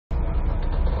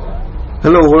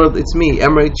Hello world, it's me,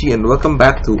 Emery and welcome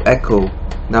back to Echo.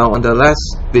 Now on the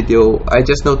last video, I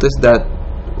just noticed that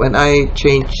when I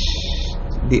change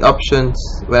the options,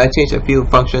 when I change a few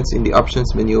functions in the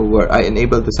options menu where I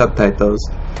enable the subtitles,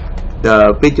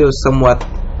 the video somewhat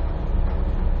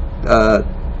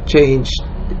changed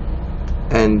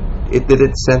and it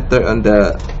didn't center on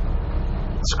the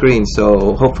screen.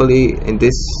 So hopefully in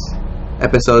this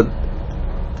episode,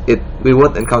 we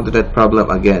won't encounter that problem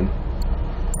again.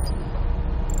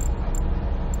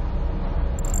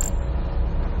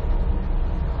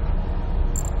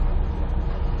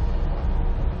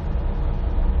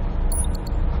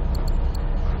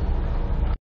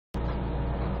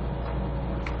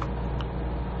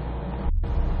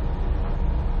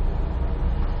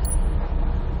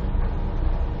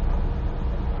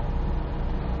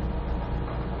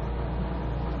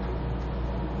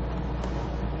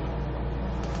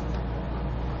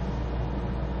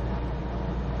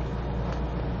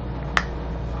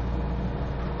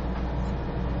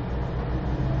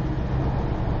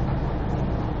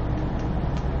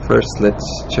 First,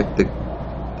 let's check the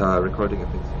recording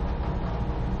effects.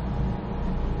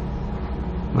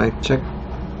 Mic check.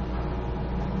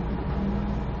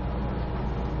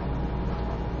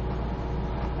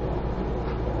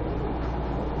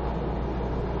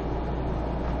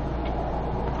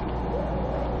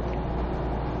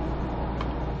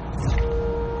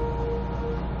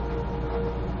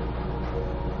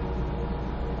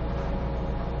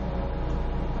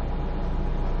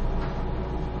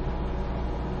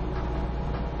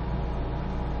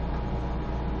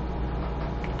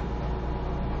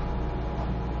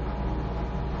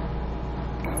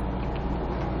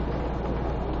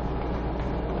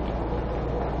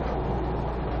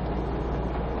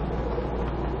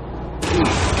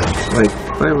 Wait,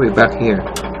 why are we back here?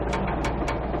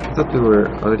 I thought we were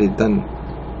already done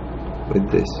with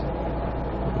this.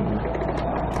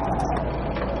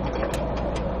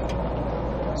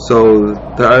 So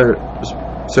there are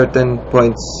certain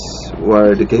points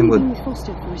where the game would... You've been with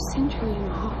Foster for a century and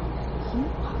a half. You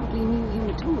hardly knew him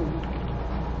at all.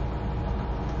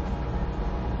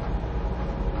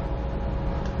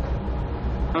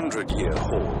 Hundred-year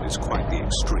haul is quite the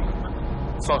extreme.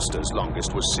 Foster's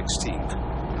longest was 16.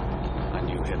 I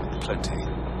knew him plenty.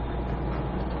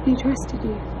 He trusted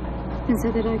you, and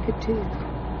said that I could too,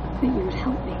 that you would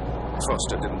help me.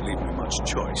 Foster didn't leave me much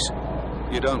choice.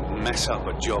 You don't mess up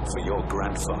a job for your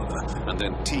grandfather and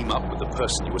then team up with the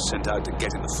person you were sent out to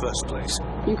get in the first place.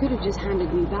 You could have just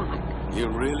handed me back. You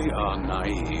really are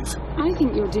naive. I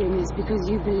think you're doing this because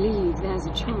you believe there's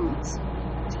a chance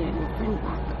to get your friend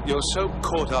back. You're so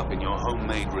caught up in your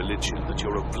homemade religion that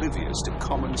you're oblivious to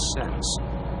common sense.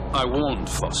 I warned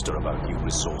Foster about you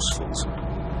resourcefuls.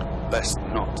 Best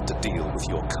not to deal with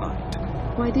your kind.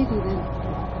 Why did you then?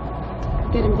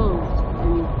 Get involved, I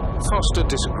mean. Foster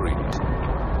disagreed,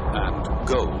 and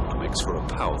gold makes for a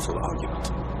powerful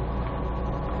argument.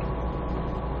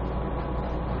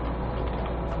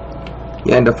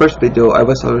 Yeah, in the first video I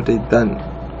was already done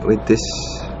with this,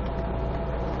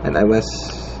 and I was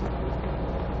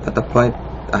at a point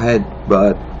ahead,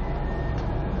 but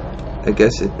I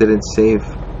guess it didn't save,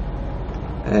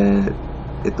 and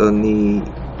it only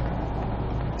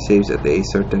saves at a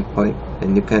certain point,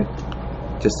 and you can't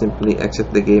just simply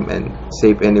exit the game and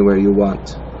save anywhere you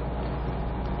want.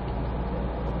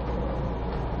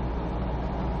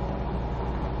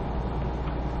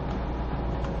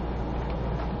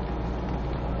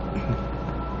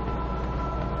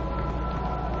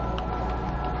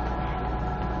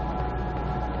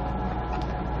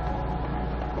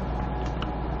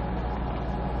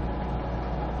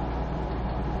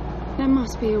 There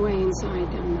must be a way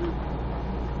inside down there.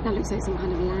 That looks like some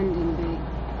kind of landing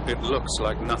bay. It looks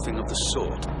like nothing of the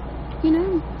sort. You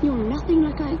know, you're nothing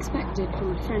like I expected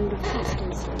from a friend of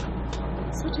Foster's.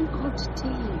 Such an odd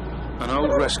team. An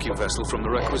old rescue vessel from the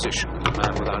Requisition and a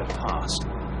man without a past.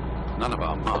 None of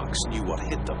our marks knew what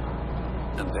hit them.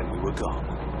 And then we were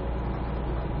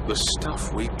gone. The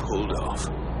stuff we pulled off.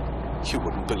 You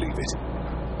wouldn't believe it.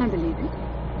 I believe it.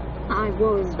 I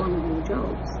was one of your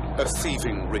jobs. A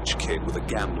thieving rich kid with a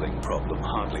gambling problem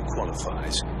hardly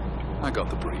qualifies. I got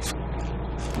the brief.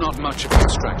 Not much of an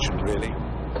extraction, really.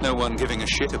 No one giving a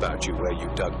shit about you where you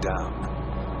dug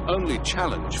down. Only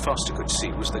challenge Foster could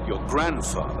see was that your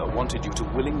grandfather wanted you to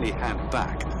willingly hand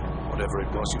back whatever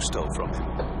it was you stole from him.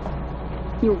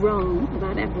 You're wrong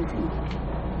about everything.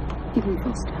 Even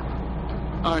Foster.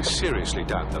 I seriously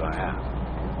doubt that I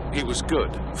am. He was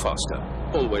good, Foster.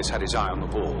 Always had his eye on the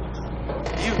ball.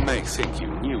 You may think you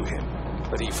knew him,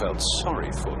 but he felt sorry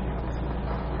for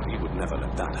you. He would never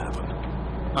let that happen.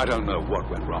 I don't know what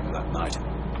went wrong that night.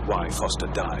 why Foster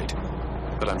died,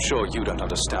 but I'm sure you don't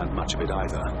understand much of it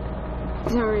either.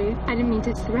 Sorry, I didn't mean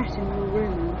to threaten your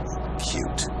romance.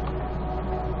 Cute.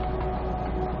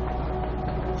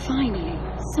 Finally,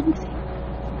 something.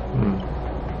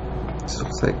 This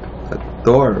looks like a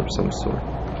door of some sort.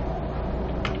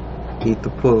 Need to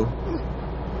pull.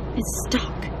 It's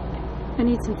stuck. I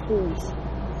need some force.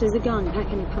 Does the gun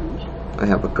pack any punch? I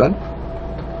have a gun.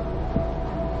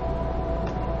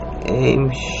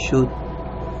 Aim, shoot,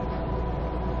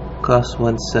 cost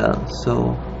 1 cell.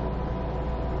 So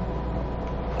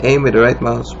aim with the right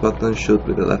mouse button, shoot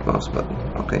with the left mouse button.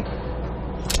 Okay.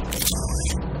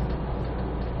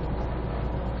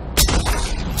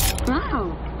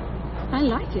 Wow, I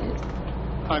like it.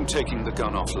 I'm taking the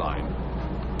gun offline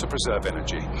to preserve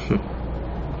energy.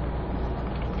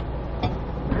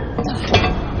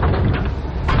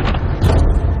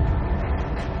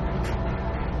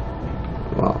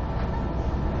 Wow.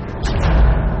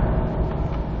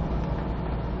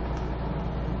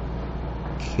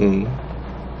 Okay.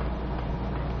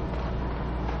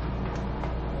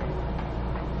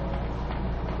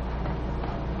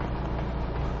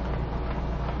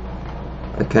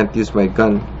 I can't use my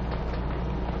gun.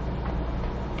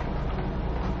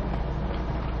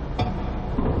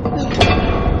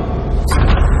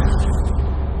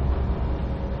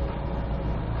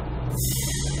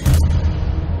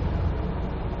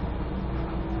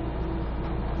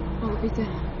 I'll be there.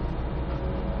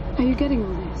 Are you getting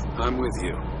all this? I'm with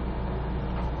you.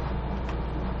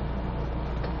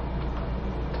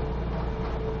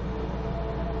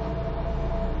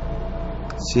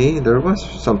 See, there was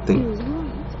He something. was right.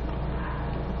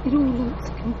 It all looks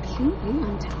completely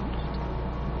untouched.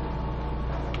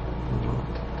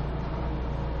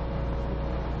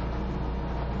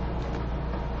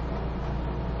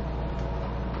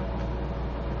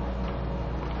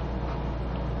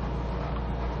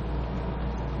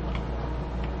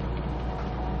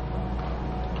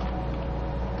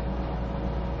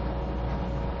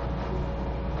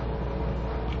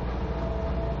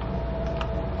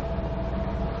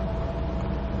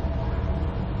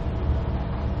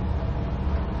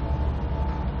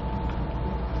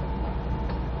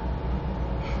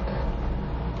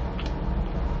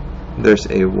 There's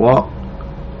a walk,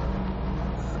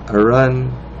 a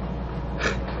run,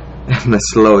 and a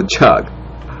slow jog.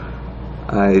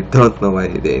 I don't know why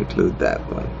they include that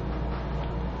one.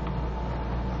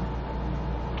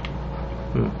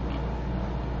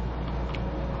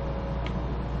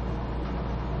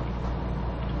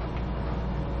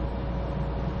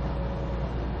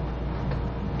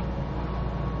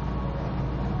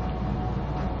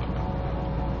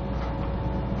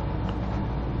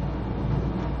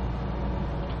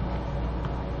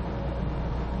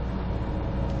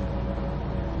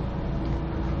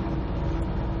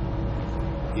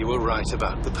 You were right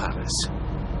about the palace.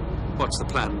 What's the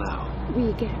plan now?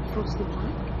 We get Foster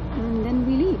back, and then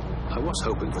we leave. I was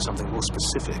hoping for something more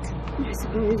specific. I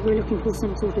suppose we're looking for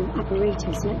some sort of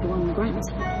apparatus like the one Grant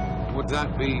had. Would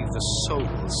that be the Soul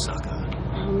Sucker?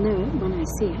 I'll know it when I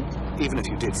see it. Even if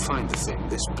you did find the thing,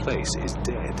 this place is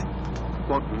dead.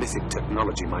 What mythic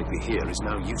technology might be here is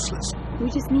now useless.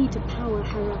 We just need to power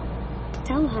her up.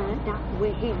 Tell her that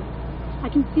we're here. I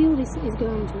can feel this is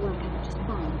going to work out just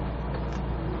fine.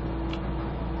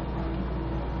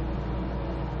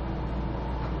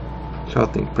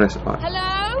 Shouting, press R.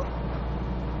 Hello?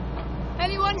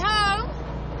 Anyone home?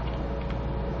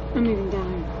 I'm moving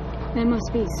down. There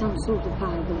must be some sort of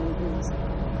power below this.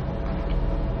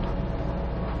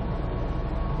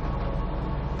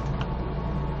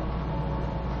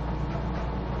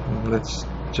 Let's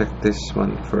check this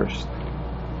one first.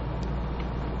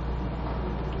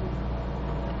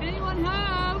 Anyone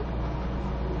home?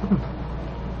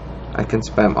 I can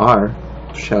spam R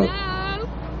to shout. Hello?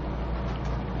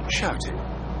 Shouting.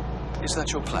 Is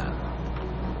that your plan?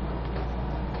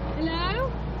 Hello?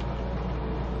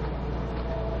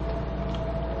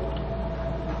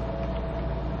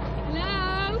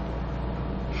 Hello?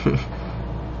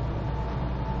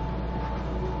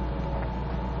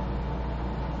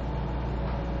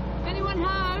 Anyone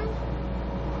home?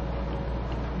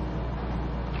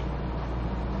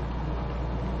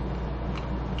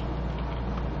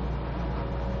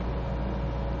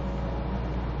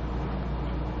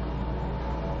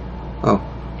 Oh,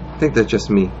 I think that's just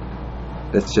me.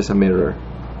 That's just a mirror.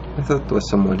 I thought it was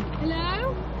someone.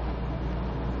 Hello?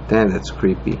 Damn, that's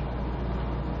creepy.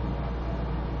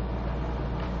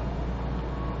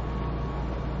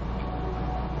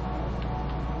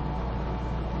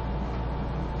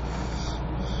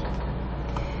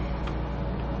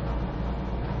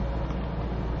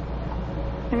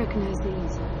 I recognize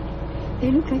these. They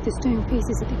look like the stone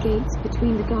faces at the gates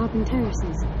between the garden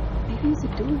terraces. Maybe it's a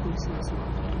door of some sort.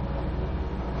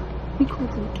 We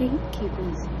called them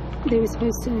gatekeepers. They were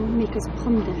supposed to make us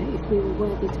ponder if we were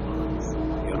worthy to pass.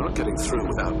 You're not getting through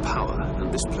without power,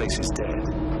 and this place is dead.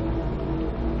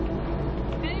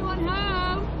 Anyone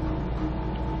home?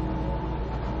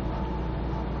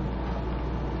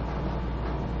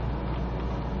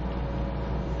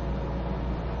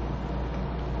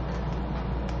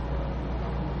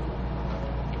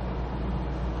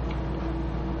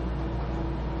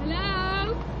 Hello?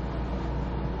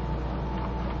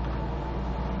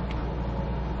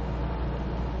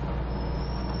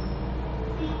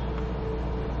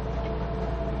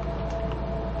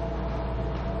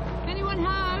 Anyone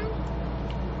home?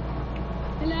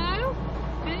 Hello?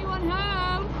 Anyone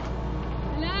home?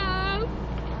 Hello?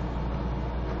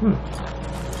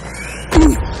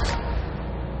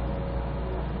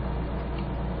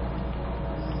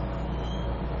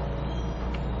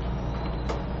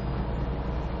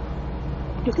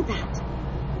 Look at that.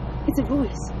 It's a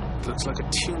voice. It looks like a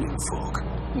tuning fork.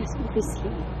 Yes,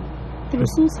 obviously. The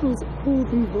resourcefuls call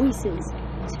them voices.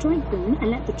 Strike them and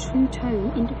let the true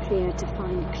tone interfere to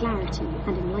find clarity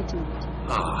and enlightenment.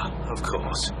 Ah, of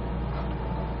course.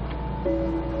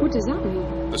 What does that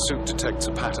mean? The suit detects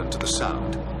a pattern to the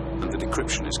sound, and the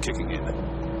decryption is kicking in.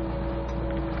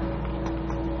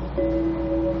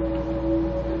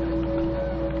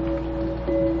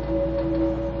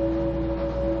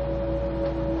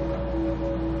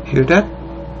 Hear that?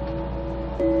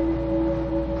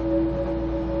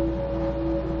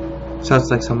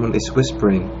 Sounds like someone is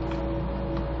whispering.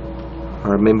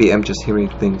 Or maybe I'm just hearing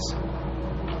things.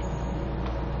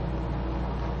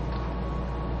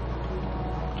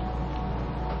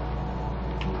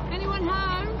 Anyone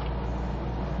home?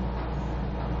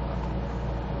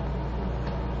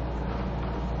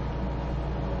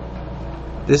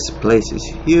 This place is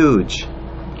huge.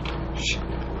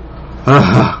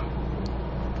 Ah.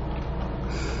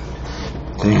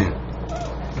 Damn.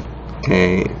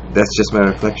 Okay, that's just my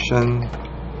reflection.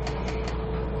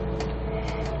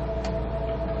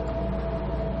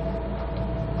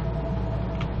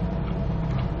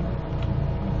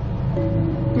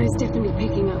 It's definitely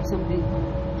picking up something.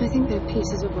 I think they're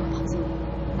pieces of a puzzle.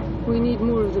 We need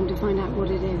more of them to find out what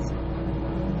it is.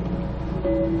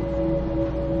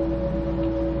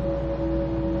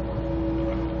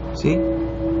 See?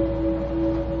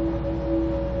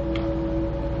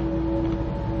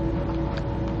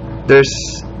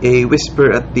 There's a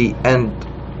whisper at the end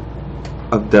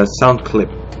of the sound clip.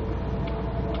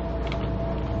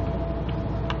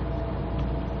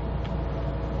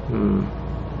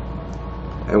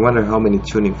 I wonder how many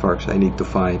tuning forks I need to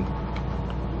find.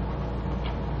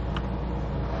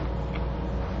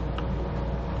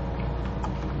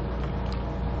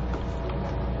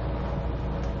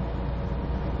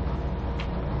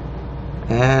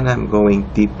 And I'm going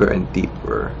deeper and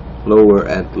deeper, lower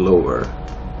and lower.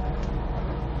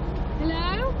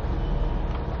 Hello?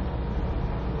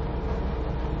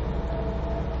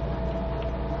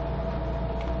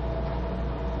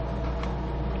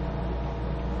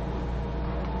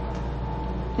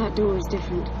 That door is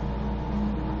different.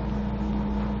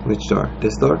 Which door?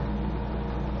 This door?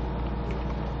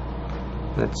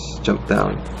 Let's jump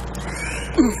down.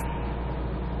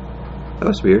 That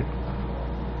was weird.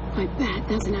 I bet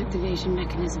that's an activation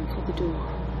mechanism for the door.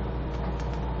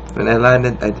 When I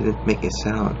landed, I didn't make a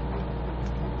sound.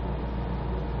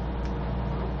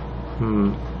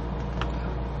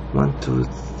 1, 2,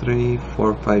 3,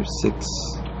 4, 5, 6.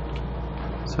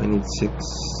 So I need 6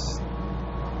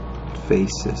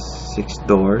 faces, 6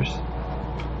 doors.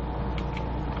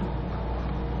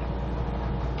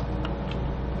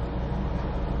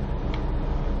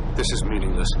 This is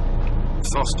meaningless.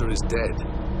 Foster is dead.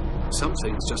 Some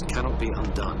things just cannot be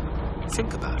undone.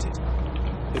 Think about it.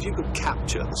 If you could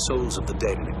capture the souls of the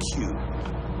dead in a cube,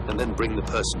 and then bring the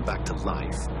person back to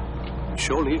life,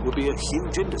 surely it would be a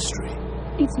huge industry.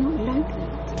 It's not like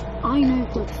that. I know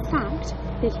for a fact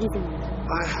that he's in there.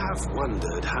 I have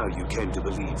wondered how you came to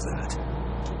believe that,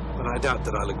 but I doubt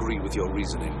that I'll agree with your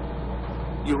reasoning.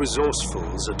 You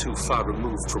resourcefuls are too far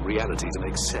removed from reality to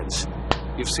make sense.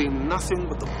 You've seen nothing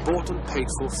but the bought and paid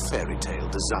for fairy tale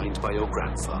designed by your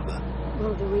grandfather.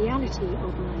 Well, the reality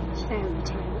of my fairy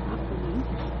tale upbringing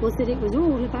was that it was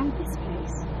all about this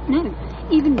place. No,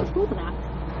 even before that,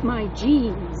 my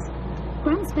genes.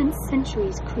 Grant spent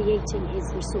centuries creating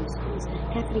his resourcefuls,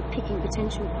 carefully picking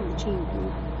potential from the gene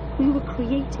pool. We were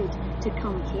created to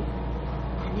come here,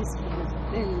 and this feels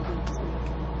very real to me.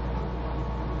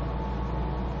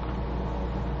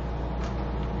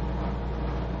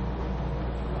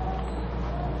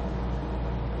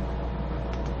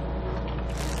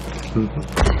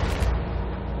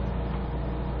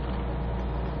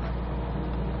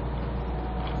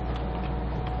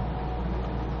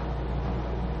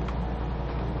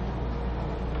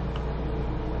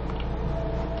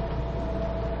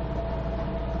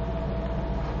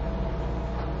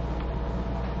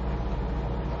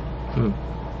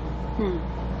 Now,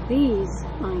 these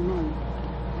I know.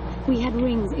 We had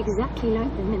rings exactly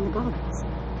like them in the gardens.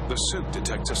 The suit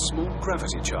detects a small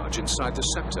gravity charge inside the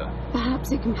scepter.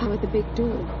 Perhaps it can power the big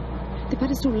door. The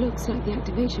pedestal looks like the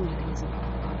activation mechanism.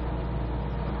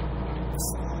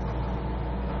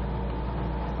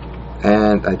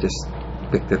 And I just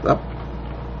picked it up.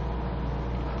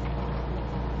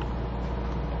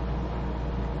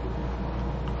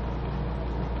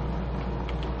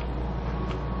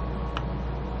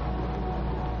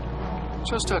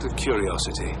 Just out of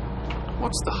curiosity,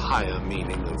 what's the higher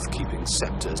meaning of keeping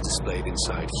scepters displayed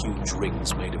inside huge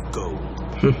rings made of gold?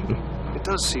 It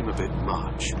does seem a bit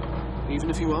much, even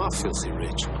if you are filthy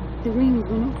rich. The rings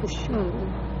were not for show.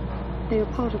 They are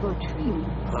part of our training.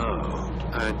 Oh,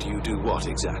 and you do what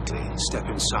exactly? Step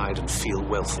inside and feel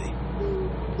wealthy?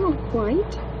 Not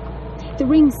quite. The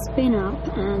rings spin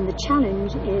up, and the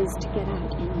challenge is to get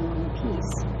out in one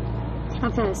piece.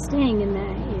 At first, staying in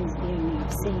there is the only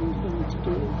sane thing to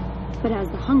do. But as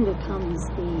the hunger comes,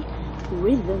 the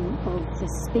rhythm of the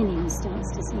spinning starts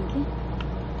to sink in.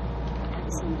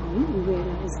 At some point, you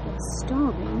realise that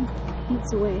starving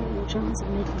eats away at your chance of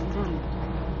making it out.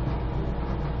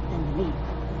 Then leap.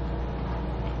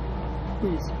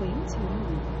 Just wait too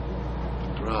long.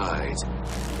 Right.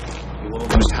 You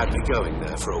almost had me going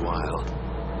there for a while.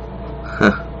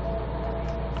 Huh.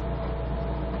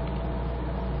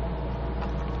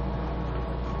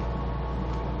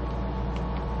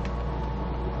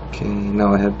 Okay,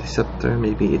 now I have the scepter.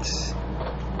 Maybe it's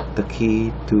the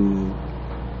key to...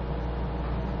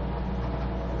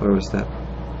 Where was that?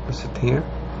 Was it here?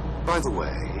 By the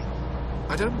way,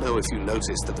 I don't know if you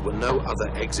noticed that there were no other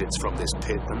exits from this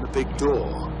pit than the big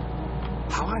door.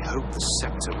 How I hope the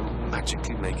scepter will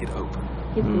magically make it open.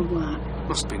 It will work.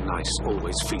 Must be nice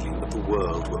always feeling that the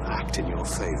world will act in your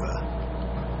favor.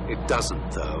 It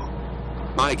doesn't, though.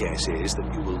 My guess is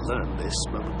that you will learn this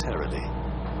momentarily.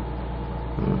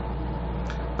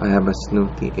 I have a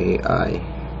snooty AI.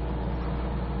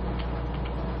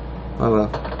 Oh well,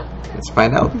 let's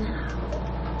find out.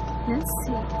 Let's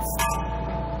see.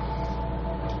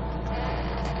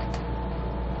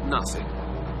 Nothing.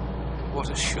 What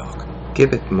a shock.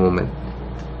 Give it a moment.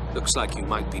 Looks like you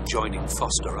might be joining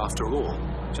Foster after all,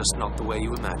 just not the way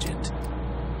you imagined.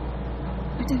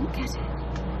 I don't get it.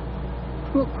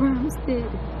 What Gramps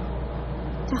did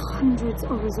to hundreds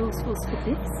of resourcefuls for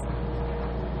this?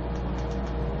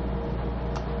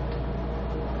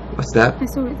 What's that? I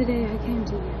saw it the day I came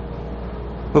to you.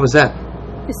 What was that?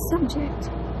 The subject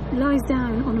lies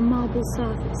down on a marble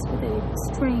surface with a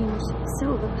strange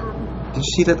silver pattern. Did you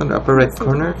see that on the upper right Sort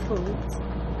of corner? folds,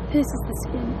 pierces the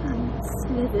skin and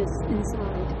slithers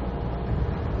inside.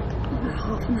 About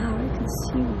half an hour it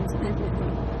consumes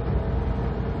everything.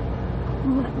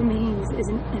 All that remains is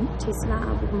an empty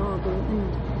slab of marble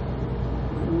and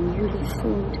a newly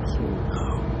formed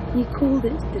cube. He called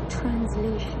it the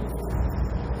translation.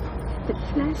 The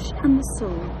flesh and the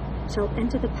soul shall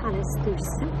enter the palace through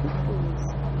separate doors.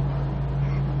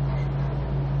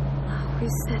 We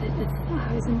said it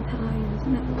 1,000 times,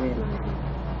 never realizing.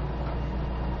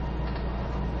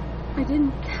 I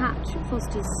didn't catch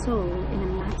Foster's soul in a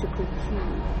magical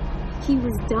cube. He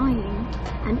was dying,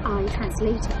 and I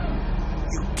translated him.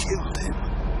 You killed him.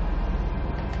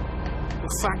 The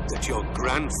fact that your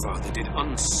grandfather did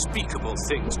unspeakable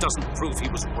things doesn't prove he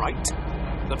was right.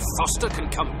 That Foster can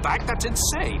come back, that's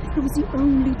insane. It was the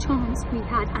only chance we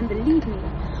had, and believe me,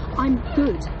 I'm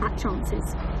good at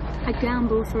chances. I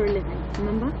gamble for a living,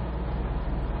 remember?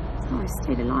 So I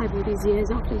stayed alive all these years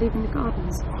after leaving the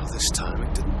gardens. Well, this time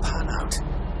it didn't pan out.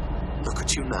 Look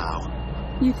at you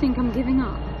now. You think I'm giving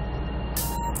up?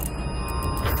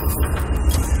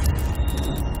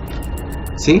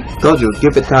 See? Told you,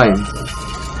 give it time.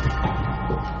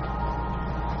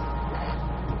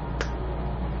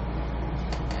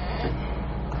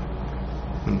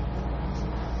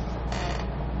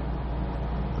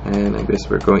 And I guess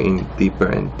we're going deeper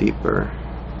and deeper.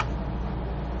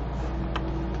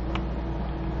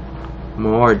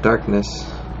 More darkness.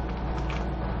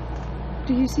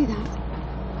 Do you see that?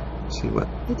 See what?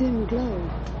 The dim glow.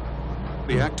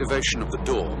 The activation of the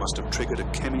door must have triggered a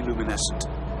chemiluminescent.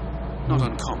 Not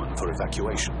uncommon for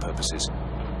evacuation purposes.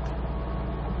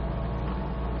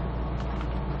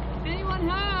 Anyone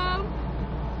home?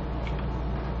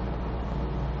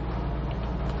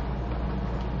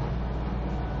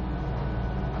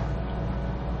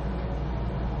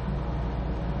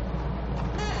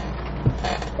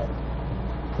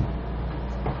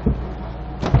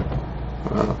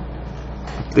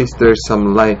 least there's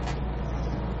some light.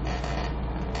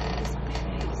 This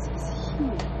place is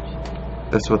huge.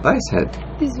 That's what I said.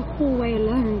 This hallway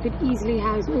alone could easily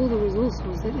house all the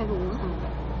resources that ever were.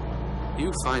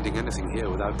 You finding anything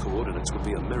here without coordinates would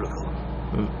be a miracle.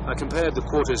 Hmm. I compared the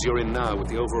quarters you're in now with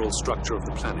the overall structure of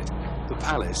the planet. The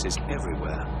palace is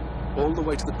everywhere, all the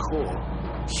way to the core.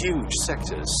 Huge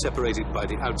sectors separated by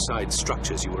the outside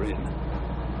structures you were in.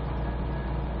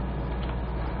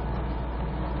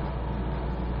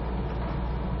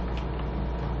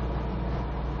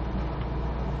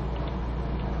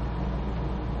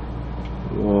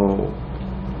 Whoa.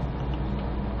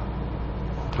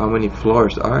 How many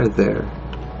floors are there?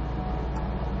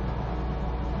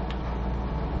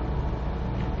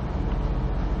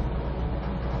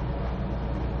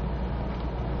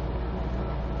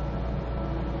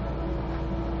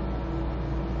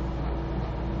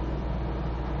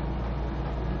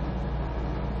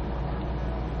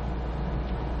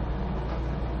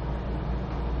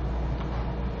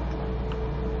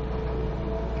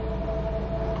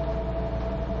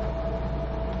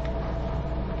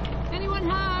 Anyone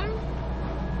home?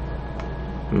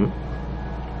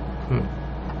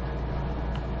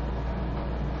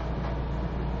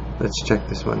 Let's check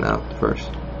this one out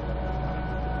first.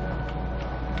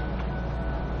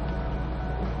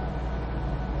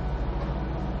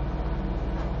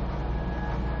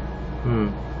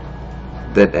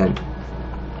 Dead end.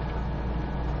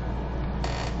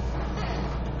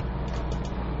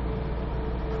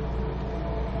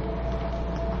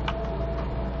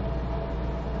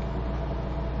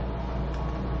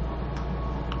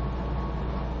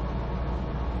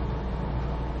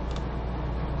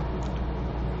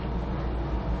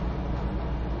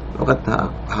 Look at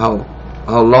how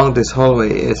long this hallway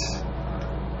is.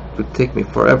 It would take me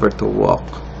forever to walk,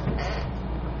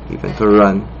 even to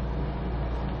run,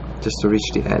 just to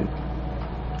reach the end.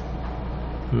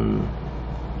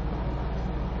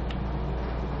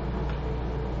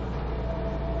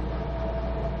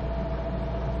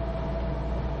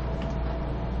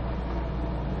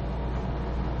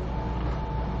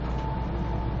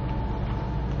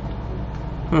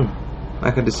 I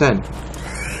can descend.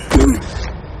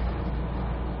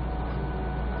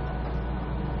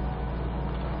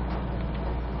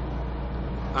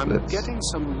 I'm getting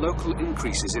some local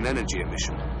increases in energy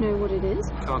emission. Know what it is?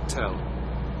 Can't tell.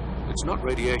 It's not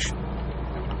radiation.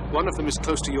 One of them is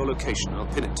close to your location. I'll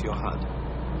pin it to your HUD.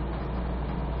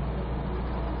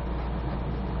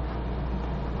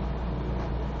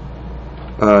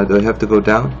 Do I have to go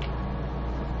down?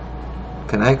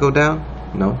 Can I go down?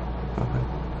 No. Okay.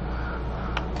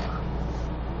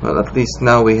 Well, at least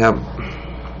now we're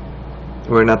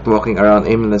not walking around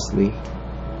aimlessly.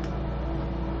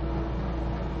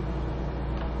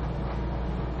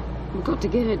 I've got to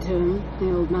give it to him,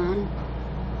 the old man.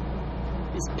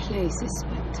 This place is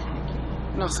spectacular.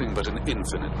 Nothing but an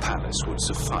infinite palace would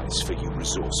suffice for you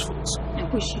resourcefuls. I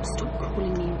wish you'd stop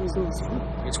calling me resourceful.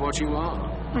 It's what you are.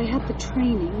 I had the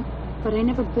training, but I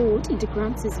never bought into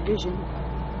Gramps' vision.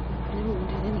 I never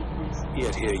wanted any of this.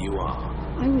 Yet here you are.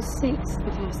 I was 6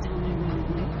 the first time I ran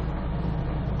away.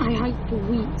 I hiked for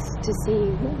weeks to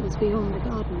see what was beyond the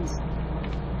gardens.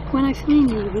 When I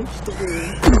finally reached the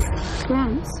wall,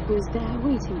 Gramps was there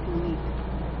waiting for me.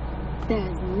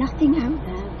 There's nothing out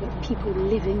there but people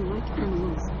living like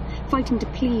animals, fighting to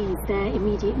please their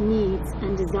immediate needs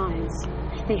and desires.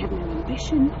 They have no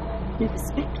ambition, no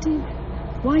perspective.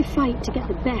 Why fight to get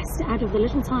the best out of the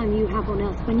little time you have on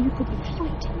Earth when you could be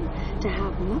fighting to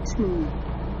have much more?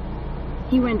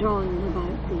 He went on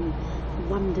about the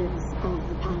wonders of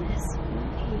the palace,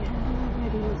 but he had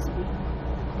already lost me.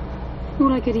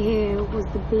 All I could hear was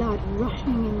the blood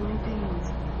rushing in my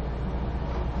veins.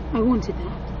 I wanted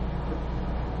that.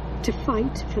 To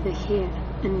fight for the here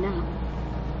and now.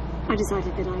 I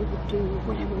decided that I would do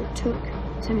whatever it took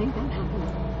to make that happen.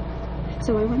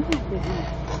 So I went back with him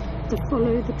to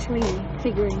follow the training,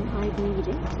 figuring I'd need it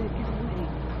to get away.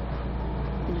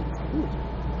 And I was good.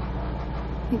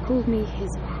 He called me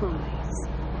his prize.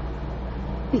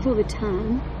 Before the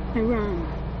turn, I ran,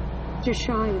 just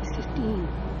shy of 15.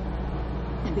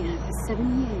 I've been out for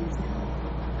 7 years now.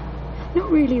 Not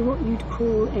really what you'd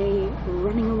call a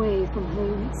running away from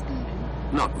home excursion.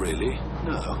 Not really,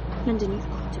 no. London, you've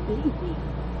got to believe me.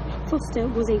 Foster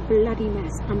was a bloody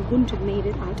mess and wouldn't have made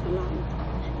it out alive.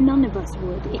 None of us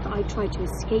would if I tried to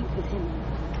escape with him.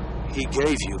 He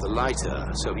gave you the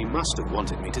lighter, so he must have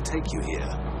wanted me to take you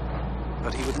here.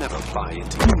 But he would never buy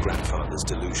into your grandfather's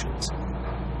delusions.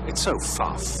 It's so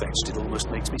far-fetched it almost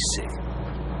makes me sick.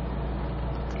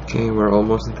 Okay, we're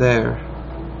almost there.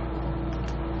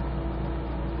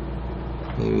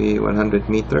 Maybe 100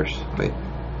 meters. Wait.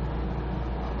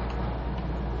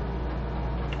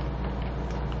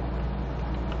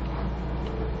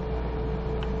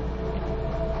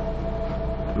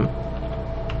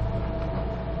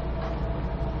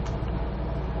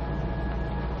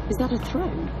 that a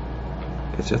throne?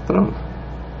 It's a throne.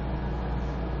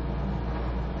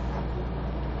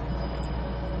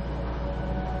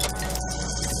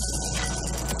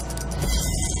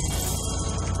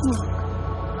 Look,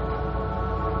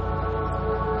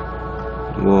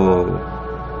 Whoa.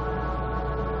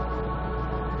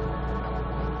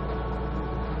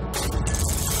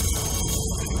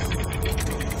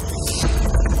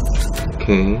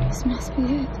 Okay. this must be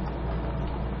it.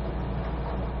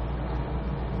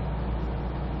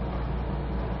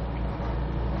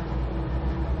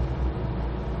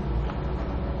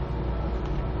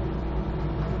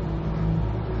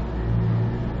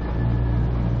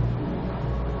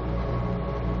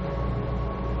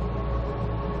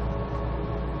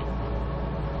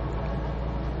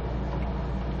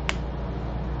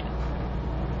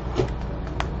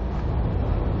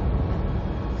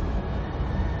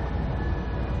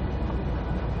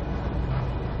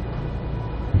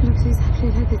 Looks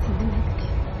exactly like the thing that made the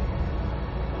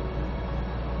cube.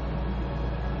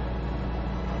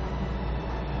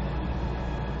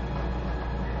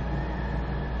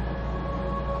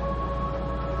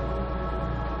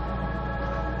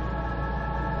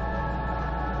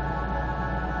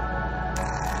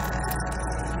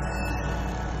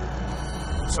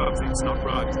 Something's not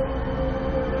right.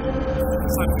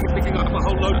 It's like we're picking up a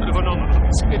whole load of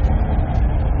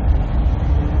anomalies.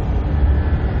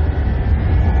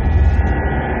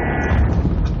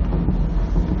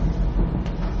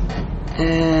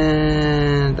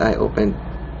 And I opened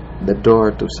the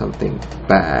door to something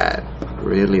bad,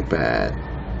 really bad.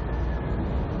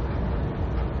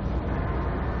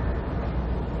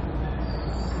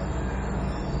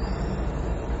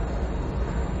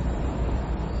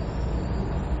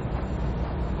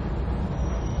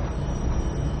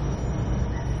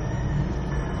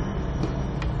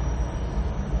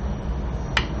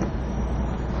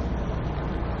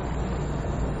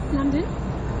 London?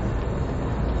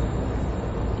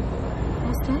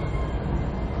 Foster?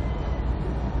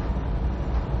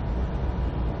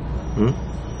 Hmm?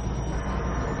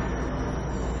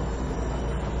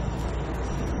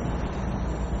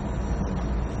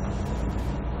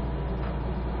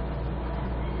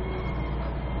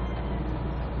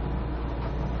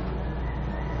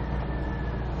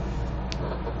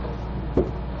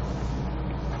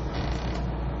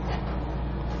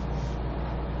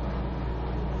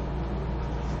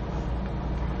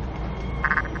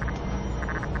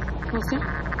 Foster?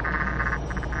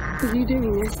 Are you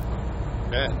doing this?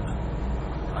 Ben,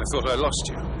 I thought I lost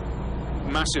you.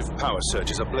 Massive power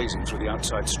surges are blazing through the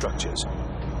outside structures.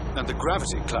 And the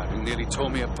gravity climbing nearly tore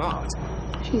me apart.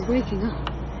 She's waking up.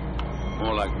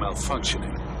 More like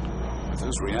malfunctioning.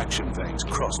 Those reaction veins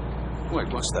crossed.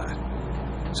 Wait, what's that?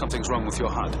 Something's wrong with your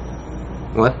HUD.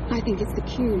 What? I think it's the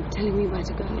cube telling me where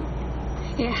to go.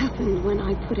 It happened when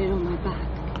I put it on my back.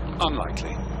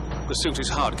 Unlikely. The suit is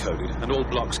hard-coded and all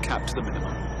blocks capped to the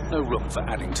minimum. No room for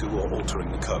adding to or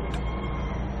altering the code.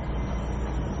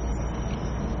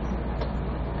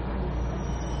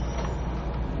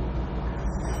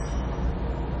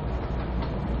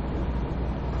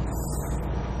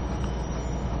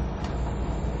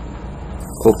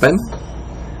 Open?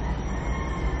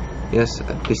 Yes,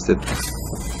 at least the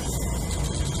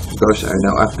doors are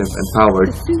now active and The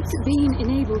powered. suit's being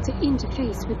enabled to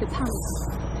interface with the panels.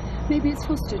 Maybe it's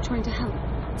Foster trying to help.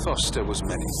 Foster was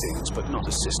many things, but not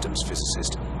a systems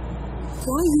physicist.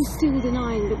 Why are you still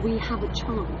denying that we have a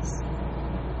chance?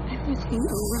 Everything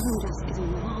around us is a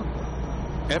marvel.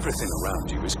 Everything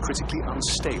around you is critically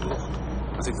unstable.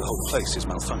 I think the whole place is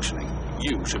malfunctioning.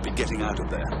 You should be getting out of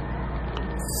there.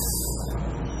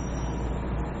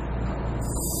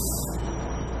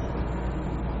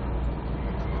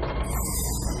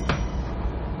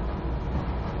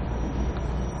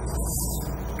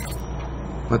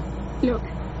 What? Look,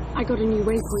 I got a new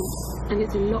waypoint, and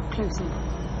it's a lot closer.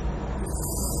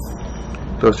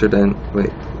 Closer than.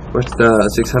 Wait. Where's the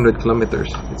 600 kilometers?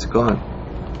 It's gone.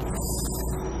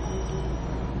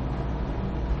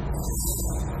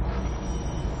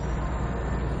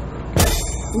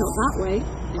 Not that way,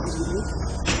 evidently.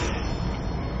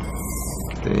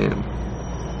 Damn.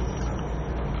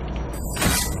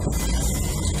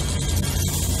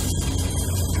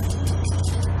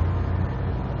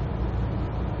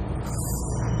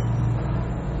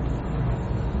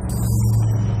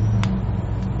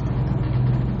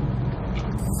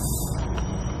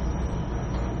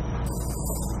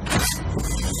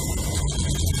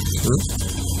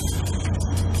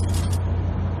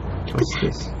 What's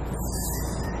this?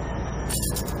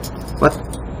 What?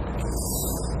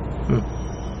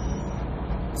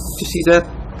 Did you see that?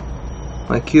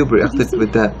 My cube reacted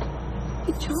with that.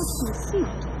 It charged my suit.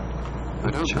 I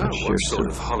don't know what sort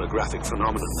of holographic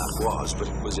phenomenon that was, but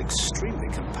it was extremely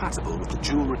compatible with the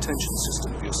joule retention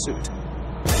system of your suit.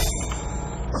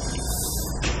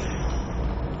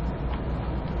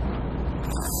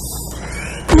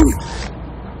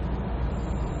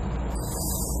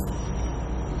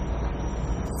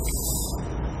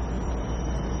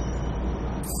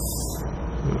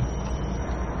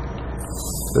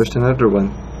 There's another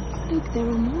one. Look, there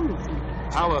are more of them.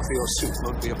 Power for your suit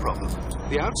won't be a problem.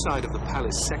 The outside of the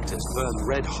palace sectors burn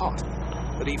red hot,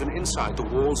 but even inside the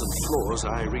walls and floors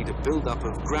I read a build-up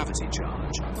of gravity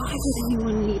charge. Why would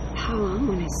anyone need power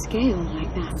on a scale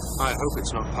like that? I hope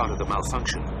it's not part of the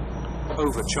malfunction.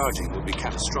 Overcharging would be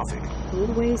catastrophic.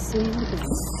 Always seeing the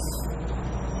best.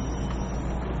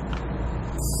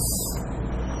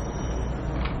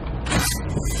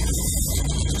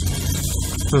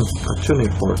 A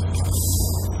tuning fork.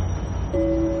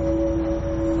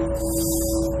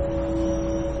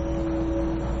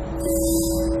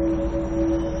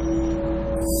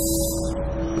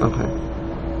 Okay.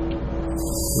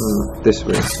 This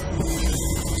way.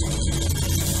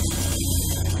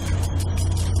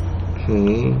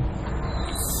 Okay.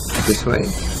 This way.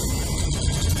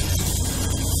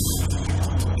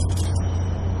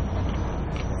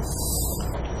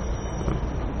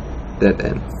 Dead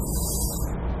end.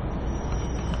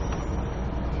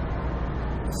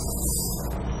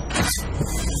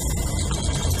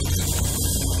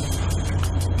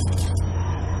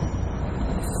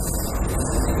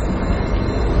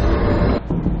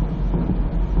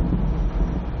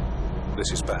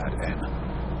 This is bad, N.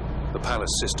 The palace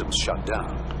system's shut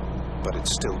down, but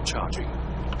it's still charging.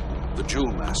 The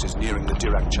joule mass is nearing the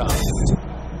Dirac charge limit.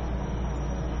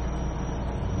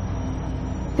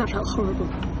 That felt horrible.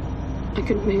 I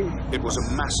couldn't move. It was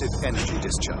a massive energy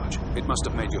discharge. It must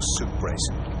have made your suit brace.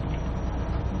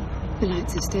 The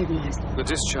lights are stabilized. The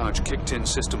discharge kicked in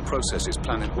system processes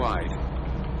planet-wide,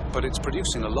 but it's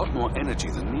producing a lot more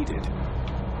energy than needed.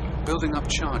 Building up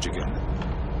charge again.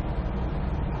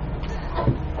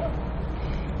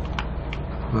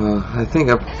 I think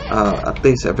at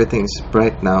least everything is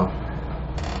bright now.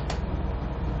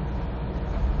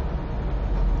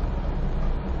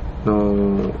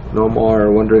 No more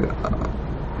wondering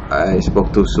I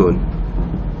spoke too soon.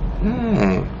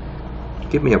 Hey,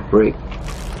 give me a break.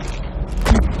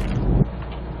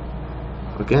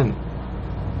 Again.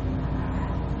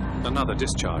 Another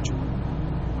discharge.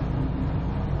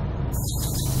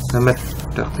 I met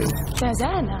that thing. There's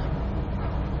air now.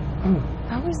 Oh.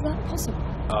 How is that possible?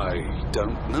 I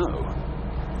don't know.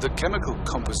 The chemical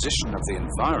composition of the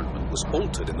environment was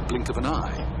altered in the blink of an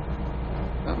eye.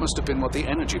 That must have been what the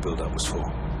energy buildup was for.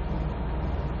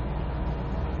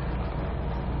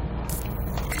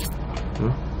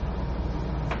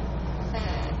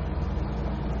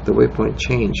 The waypoint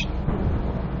changed.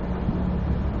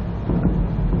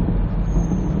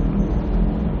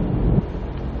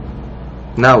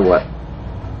 Now what?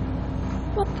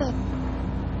 What the?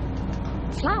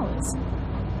 Flowers?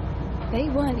 They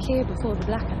weren't here before the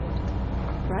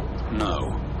blackout, right?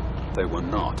 No, they were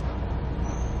not.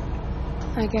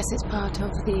 I guess it's part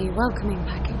of the welcoming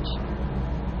package.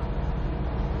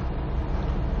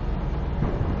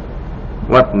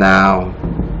 What now?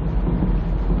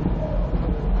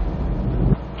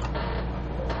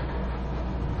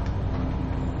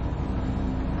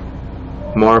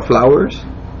 More flowers?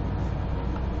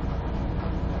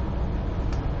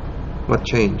 What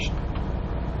changed?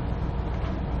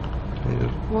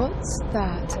 What's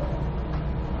that?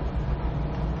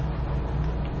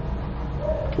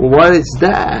 What is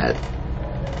that?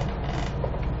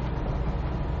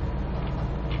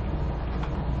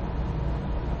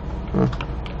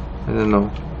 I don't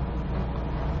know.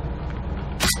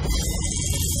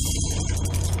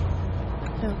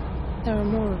 Oh, there are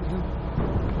more of them.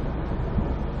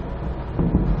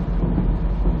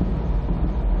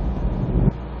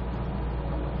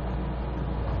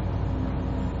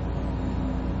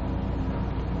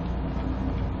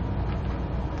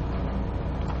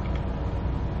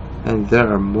 And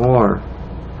there are more.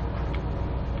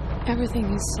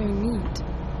 Everything is so neat.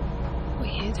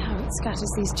 Weird how it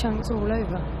scatters these chunks all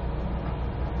over.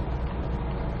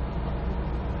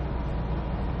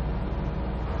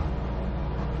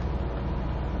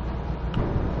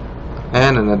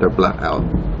 And another blackout.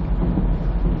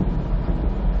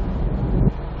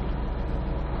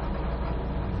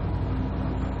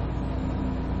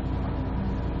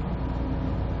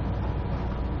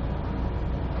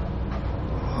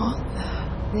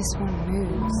 This one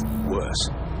moves. Worse,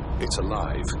 it's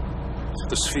alive.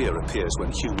 The sphere appears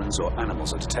when humans or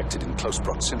animals are detected in close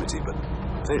proximity, but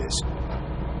this...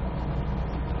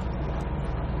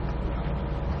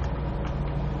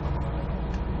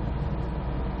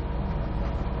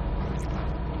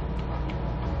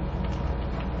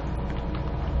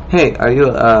 Hey, are you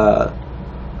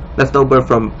leftover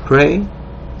from Prey?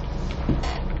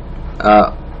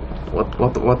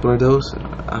 What were those?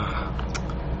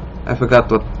 I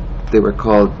forgot what they were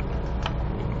called.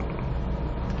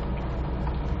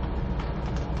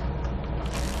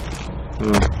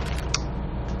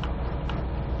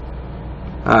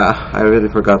 I really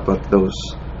forgot what those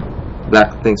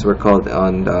black things were called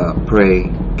on the Prey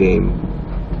game.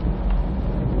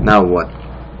 Now what?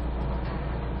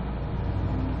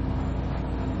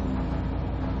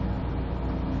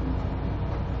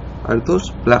 Are those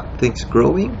black things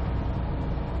growing?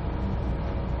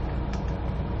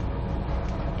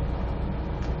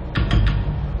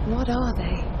 What are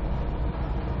they?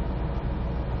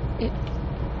 It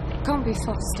can't be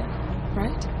Foster,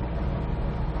 right?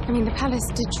 I mean, the palace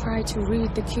did try to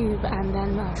read the cube and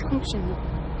then malfunction.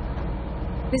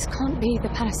 This can't be the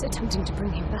palace attempting to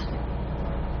bring him back,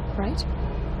 right?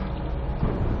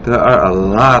 There are a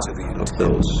lot of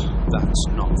those. That's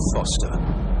not Foster.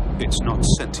 It's not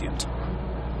sentient.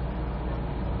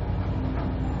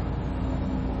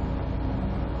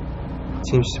 It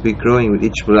seems to be growing with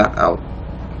each blackout.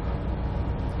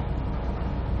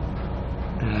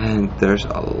 And there's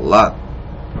a lot.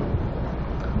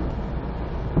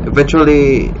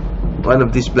 Eventually, one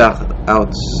of these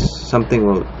blackouts, something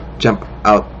will jump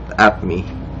out at me.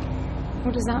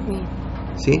 What does that mean?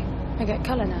 See? I get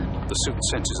color now. The suit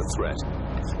senses a threat.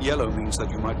 Yellow means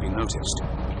that you might be noticed.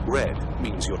 Red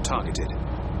means you're targeted.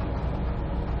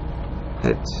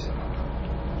 Heads.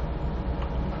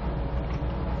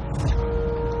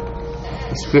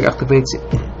 The sphere activates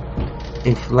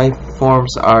if life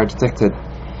forms are detected.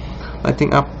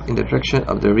 Lighting up in the direction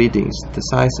of the readings, the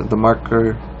size of the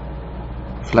marker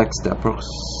reflects the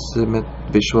approximate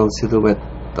visual silhouette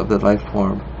of the life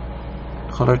form.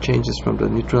 Color changes from the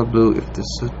neutral blue if the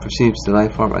suit perceives the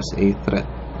life form as a threat.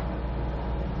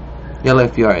 Yellow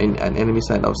if you are in an enemy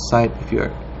side of sight.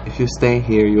 If you stay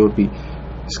here, you will be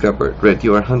discovered. Red,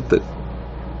 you are hunted.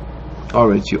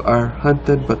 Orange, you are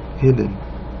hunted but hidden.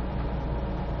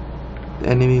 The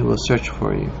enemy will search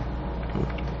for you.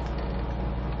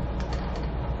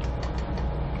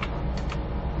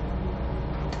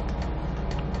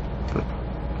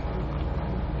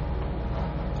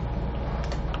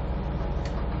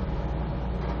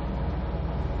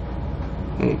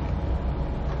 Hey.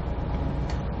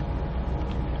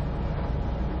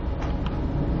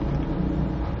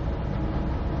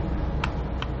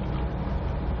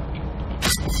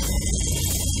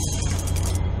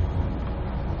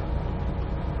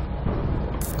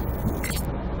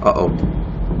 Uh-oh.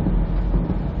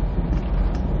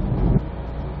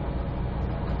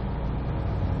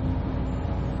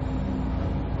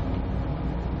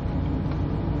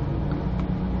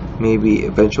 Maybe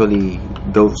eventually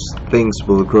those things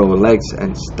will grow legs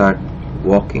and start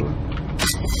walking.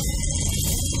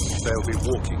 They'll be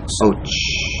walking soon. Ouch.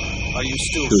 Are you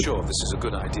still Shoot. sure this is a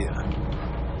good idea?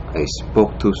 I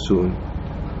spoke too soon.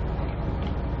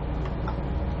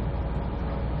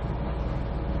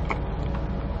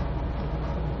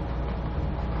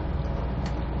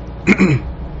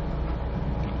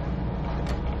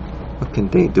 What can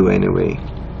they do anyway?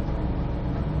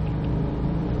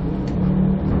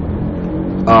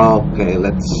 Okay,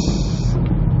 let's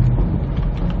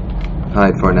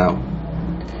hide for now.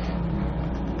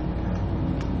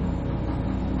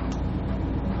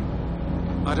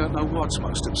 I don't know what's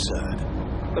most absurd.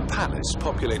 The palace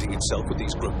populating itself with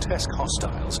these grotesque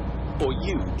hostiles, or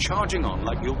you charging on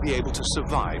like you'll be able to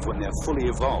survive when they're fully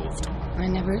evolved. I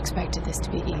never expected this to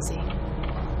be easy.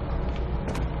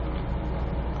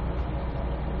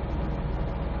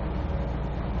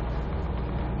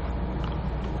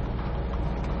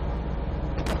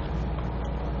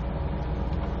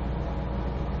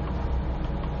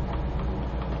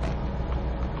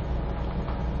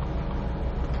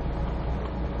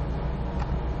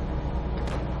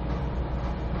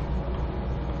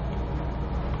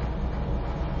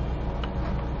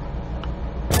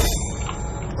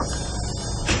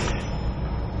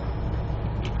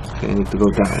 Okay, I need to go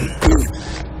down.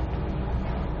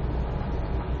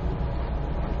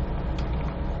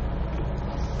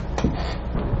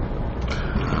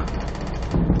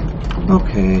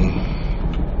 Okay.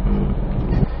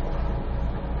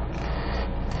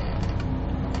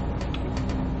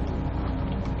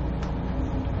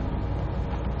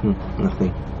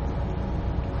 Nothing.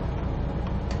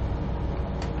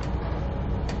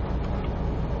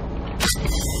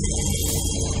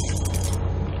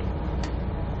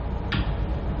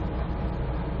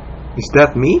 Is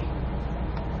that me?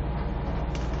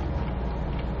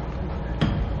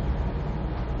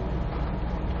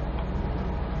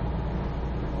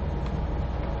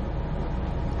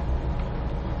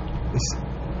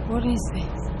 What is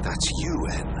this? That's you,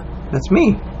 N. That's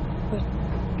me. But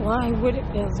why would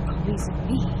it build copies of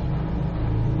me?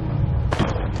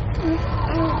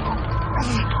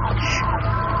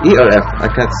 E or F? I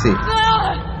can't see.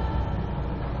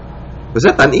 Was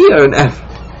that an E or an F?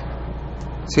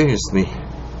 Seriously.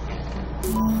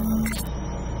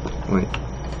 Wait.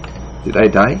 Did I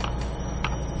die?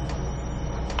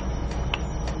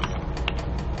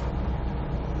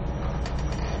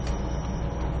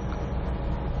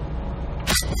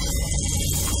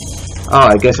 Oh,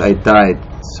 I guess I died.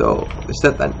 So, is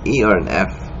that an E or an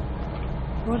F?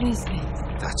 What is this?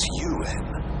 That's you, N.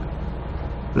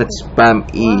 Let's spam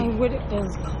E. Why would it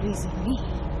build copies of me?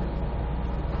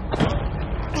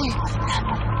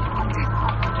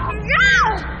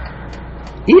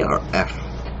 E or F?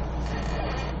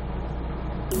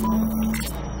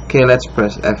 Okay, let's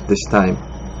press F this time.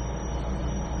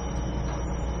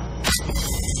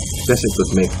 Guess it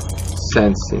would make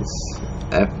sense since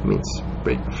F means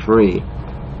break free.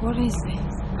 What is this?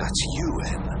 That's you,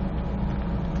 N.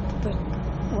 But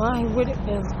why would it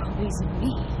build copies of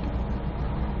me?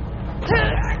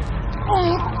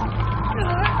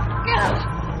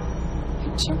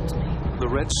 It choked me. The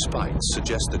red spikes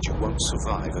suggest that you won't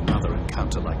survive another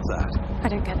encounter like that. I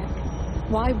don't get it.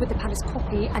 Why would the palace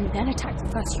copy and then attack the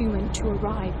first human to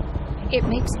arrive? It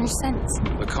makes no sense.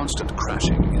 The constant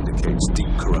crashing indicates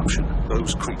deep corruption.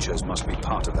 Those creatures must be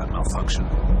part of that malfunction.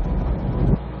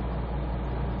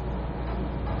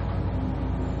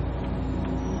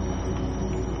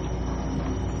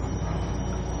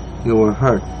 You were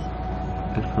hurt.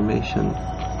 Information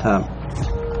tab.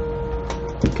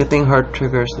 Getting hurt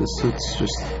triggers the suit's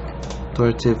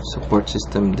restorative support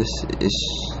system. This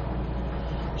is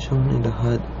shown in the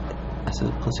HUD as a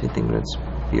pulsating red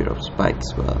sphere of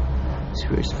spikes. Well,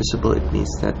 sphere is visible, it means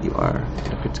that you are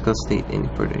in a critical state. Any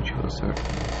further injuries are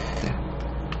there.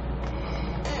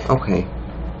 Okay.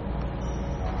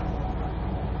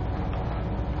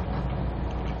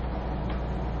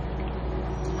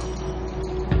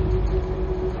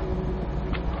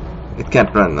 It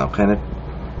can't run now, can it?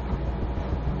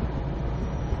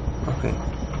 Okay.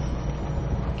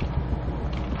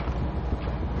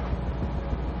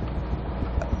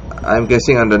 I'm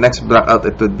guessing on the next blackout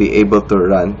it would be able to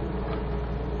run,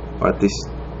 or at least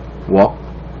walk,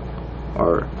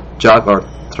 or jog, or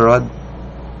trot.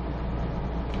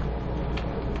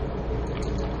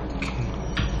 Okay.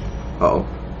 Uh-oh.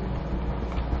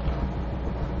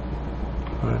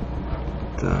 What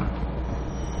the...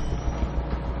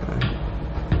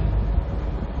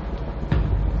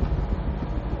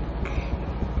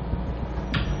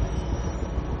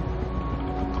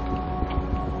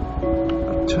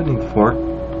 Tuning fork.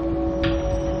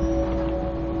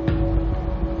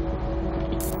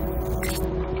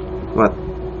 What?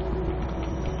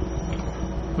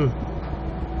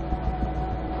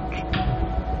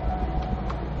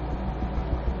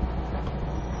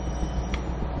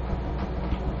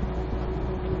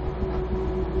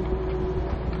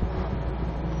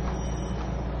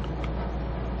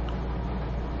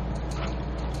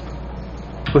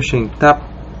 Pushing tap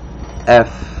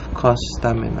F costs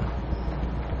stamina.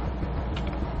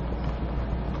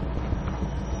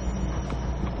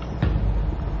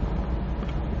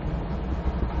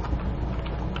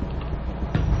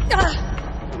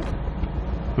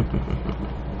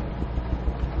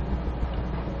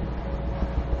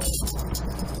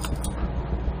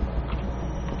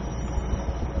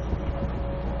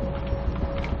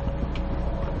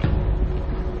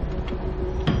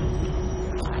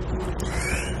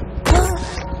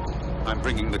 I'm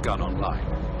bringing the gun online.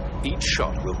 Each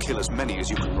shot will kill as many as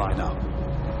you can line up.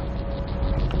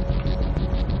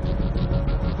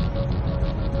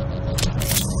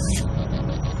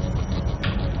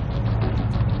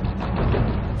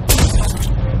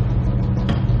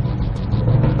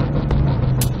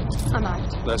 I'm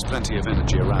out. There's plenty of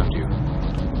energy around you.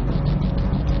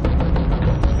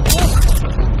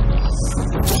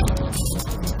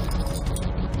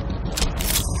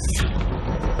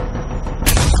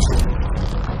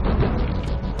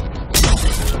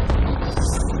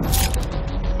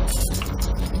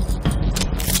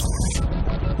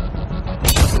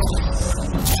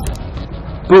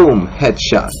 Boom!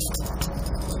 Headshot.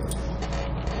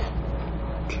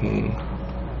 Okay.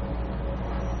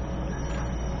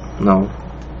 No.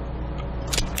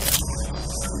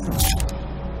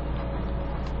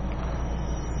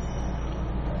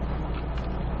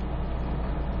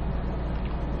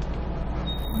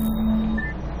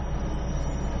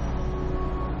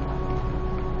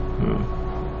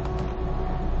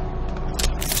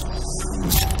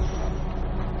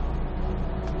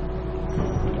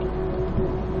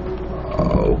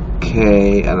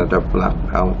 Okay, another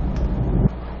blackout.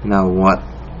 Now what?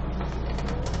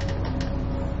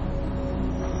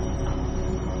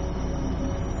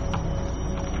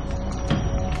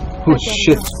 Oh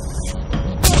shit!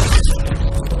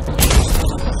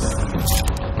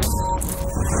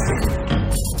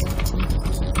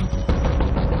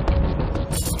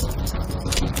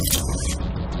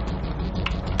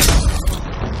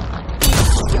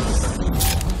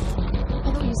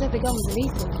 The guns are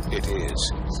lethal. It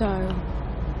is. So,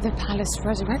 the palace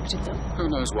resurrected them. Who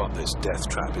knows what this death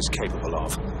trap is capable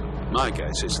of? My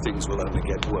guess is things will only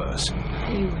get worse.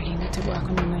 You really need to work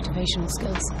on your motivational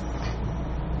skills.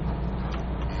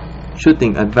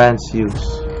 Shooting advanced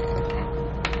use.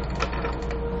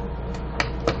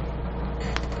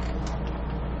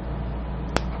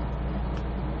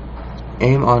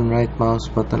 Aim on right mouse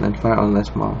button and fire on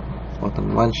left mouse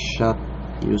button. One shot,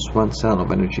 use 1 cell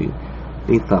of energy.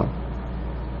 Lethal.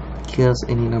 Kills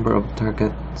any number of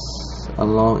targets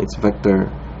along its vector.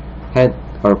 Head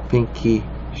or pinky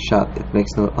shot. It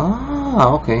makes no...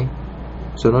 Ah, okay.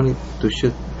 So no need to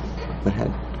shoot the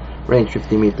head. Range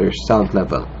 50 meters. Sound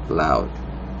level loud.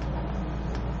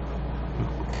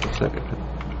 Looks like it.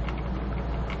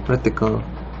 Vertical.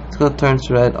 Skull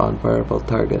turns red on variable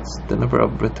targets. The number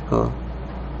of vertical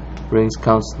rings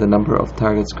counts the number of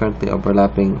targets currently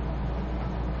overlapping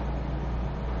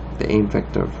the aim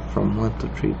vector from 1 to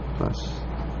 3 plus.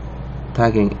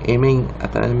 Tagging. Aiming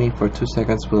at an enemy for 2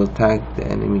 seconds will tag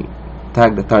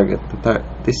the target.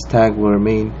 This tag will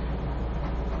remain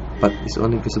but is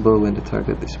only visible when the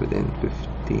target is within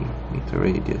 50-meter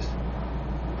radius.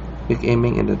 Quick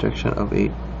aiming in the direction of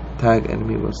a tag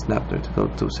enemy will snap the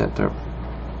reticle to center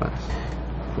mass.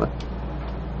 What?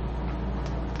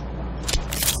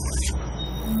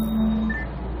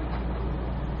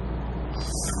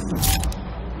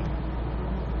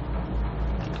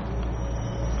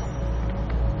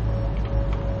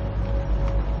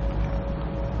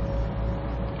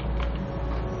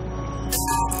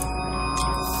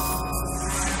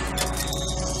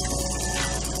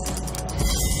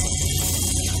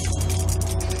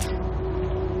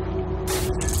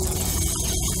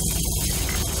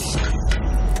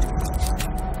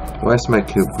 Why is my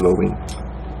cube glowing?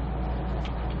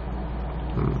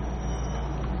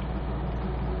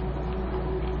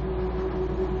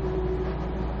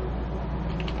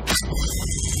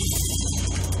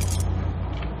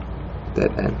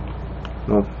 Dead end.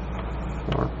 No.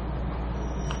 4.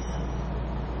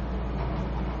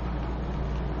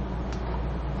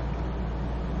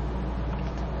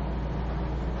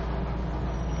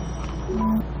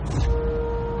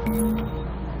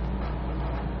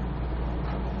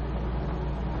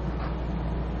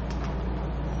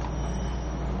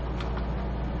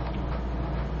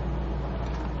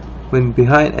 When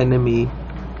behind enemy,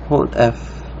 hold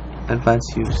F,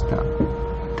 advance use down.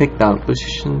 Takedown,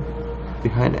 position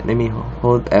behind enemy,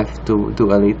 hold F to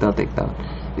do a lethal takedown.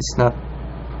 It's not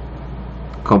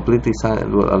completely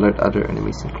silent, will alert other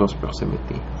enemies in close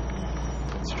proximity.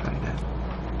 Let's try that.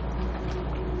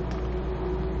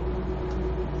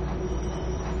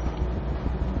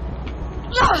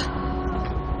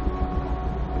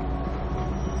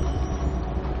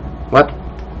 What?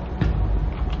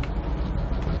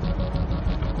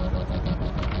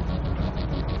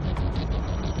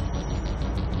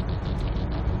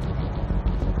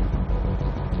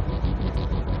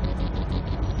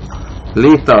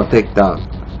 Lethal takedown.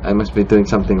 I must be doing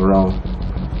something wrong.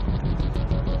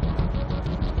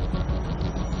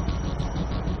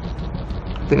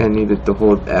 I think I needed to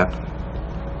hold F.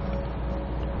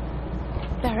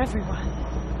 They're everywhere.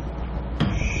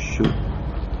 Shoot.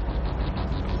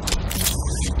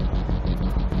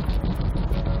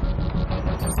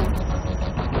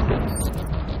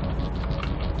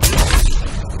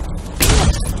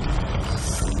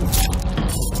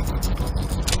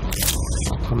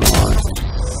 Come on.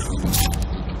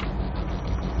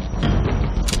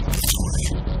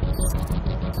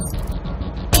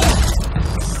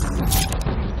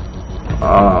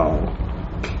 Oh.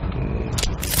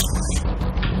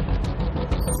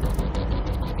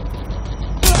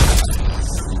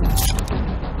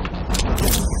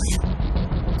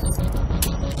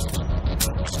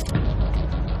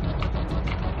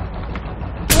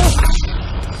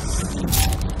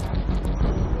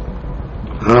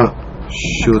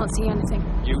 Shoot. Can't see anything.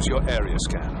 Use your area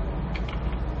scan.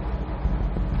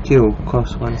 Q,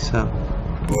 cost 1 cell.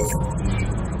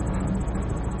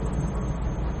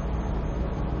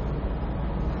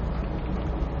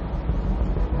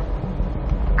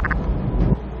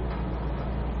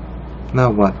 Now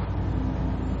what?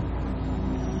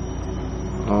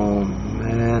 Oh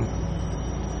man.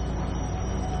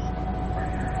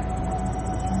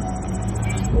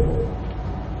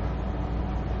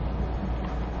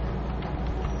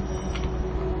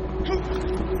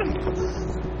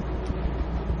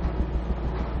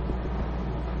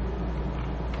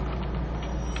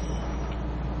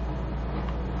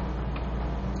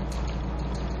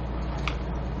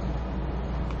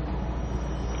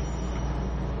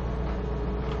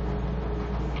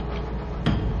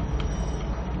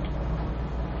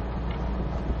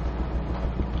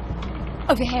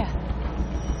 Over here.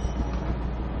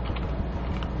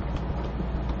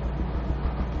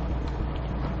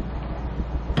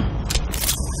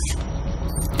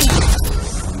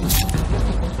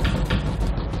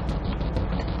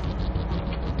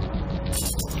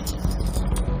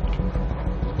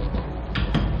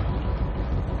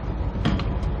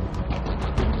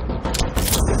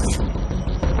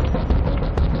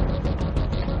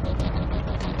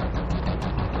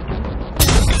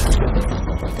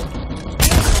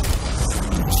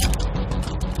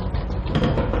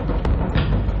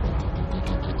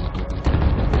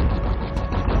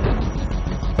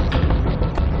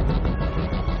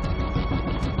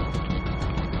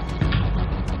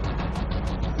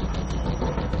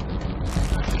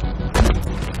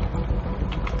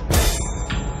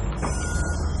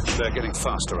 They're getting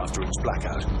faster after each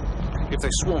blackout. If they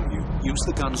swarm you, use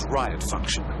the gun's riot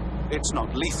function. It's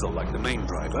not lethal like the main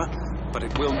driver, but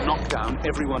it will knock down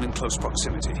everyone in close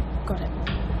proximity. Got it.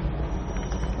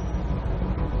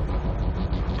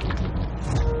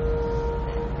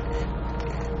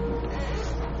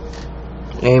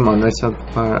 Aim on right side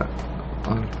fire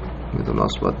on with the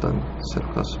mouse button. Set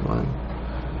 +1.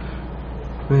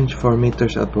 Range 4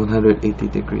 meters at 180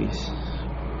 degrees.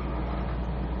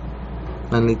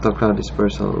 Non-lethal crowd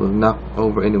dispersal will knock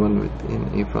over anyone within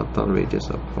a frontal radius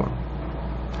of 4.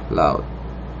 Loud.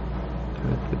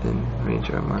 Turret within range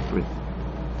are marked with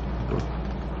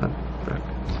front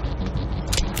brackets.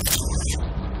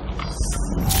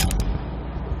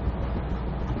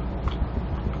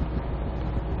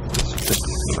 Let's check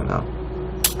this one out.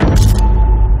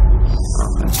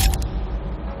 Okay.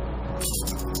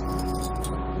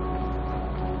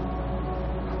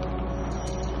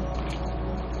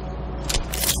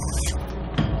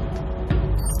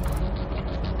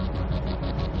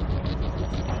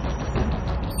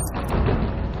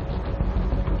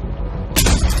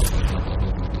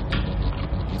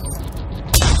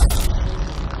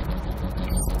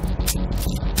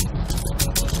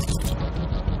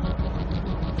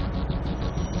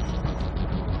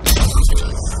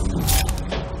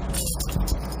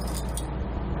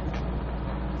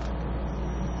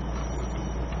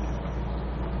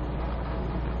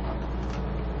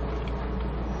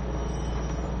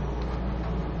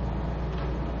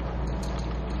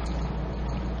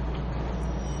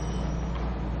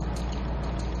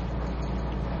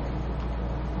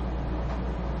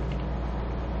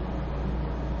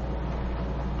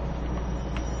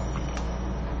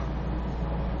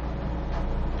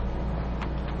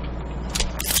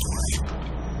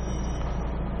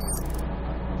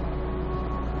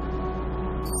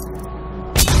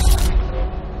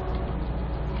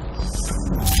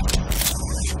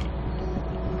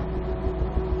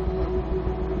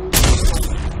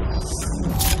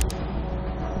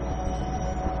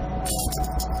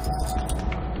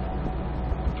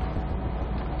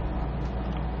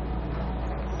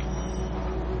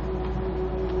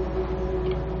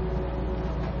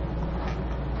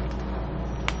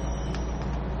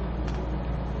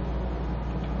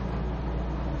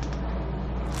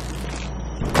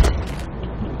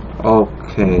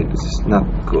 Okay, this is not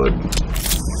good.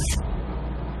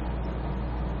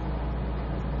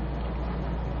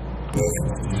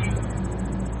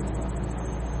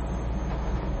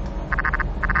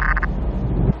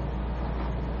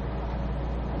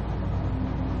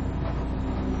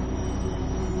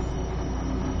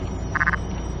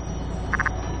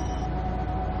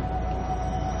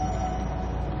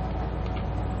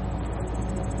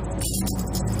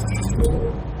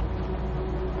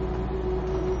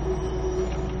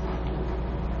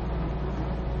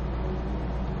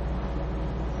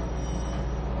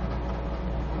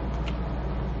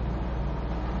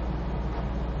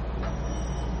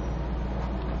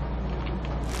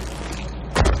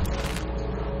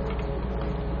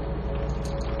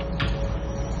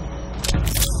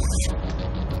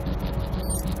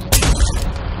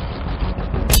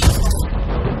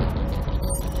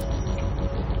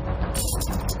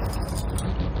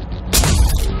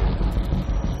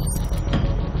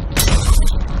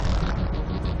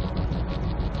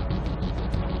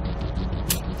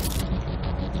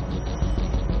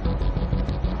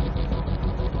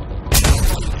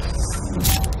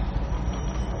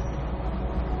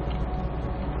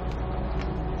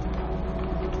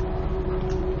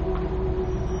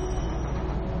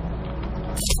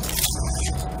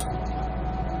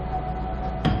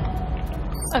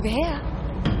 Over here.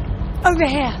 Over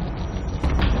here.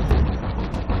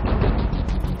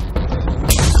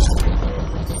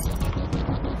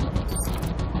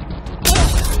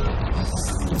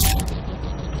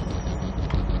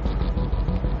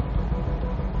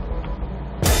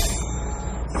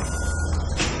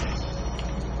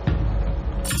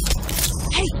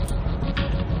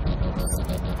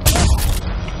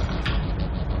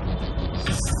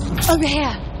 Over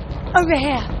here! Over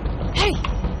here! Hey!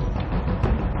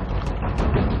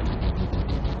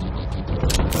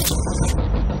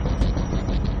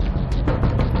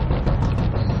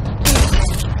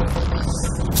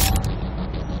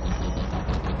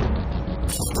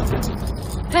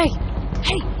 Hey!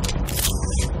 Hey!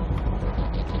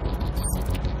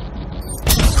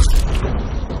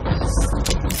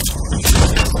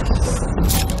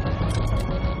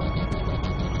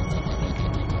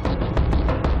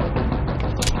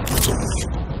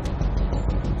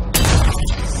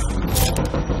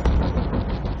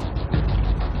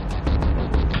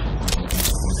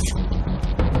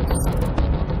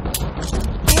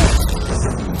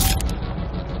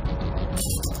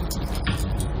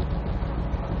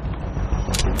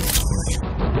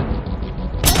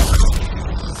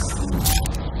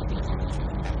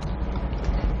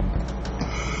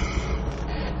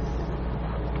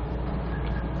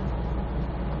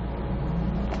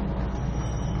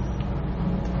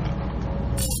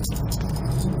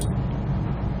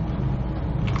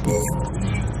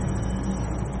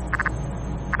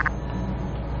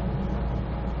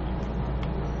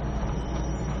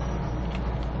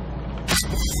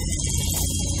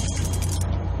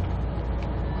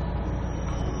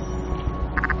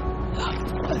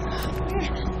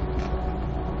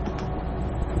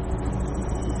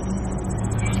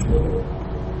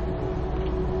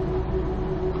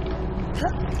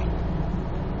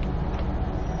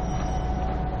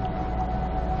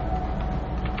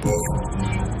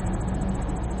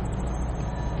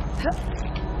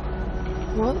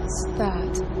 What's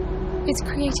that? It's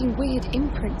creating weird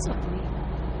imprints on me.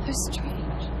 How strange.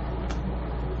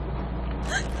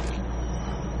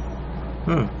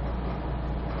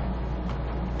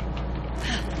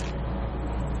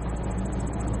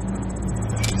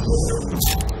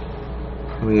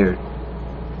 Weird.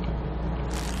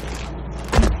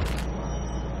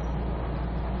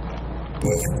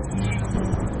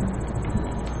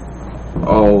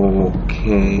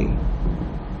 Okay.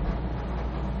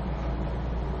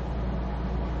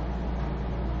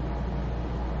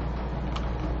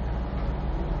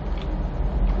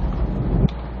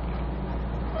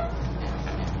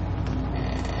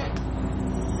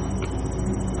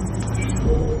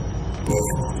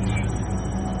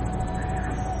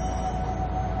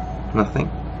 Nothing.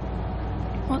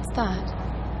 What's that?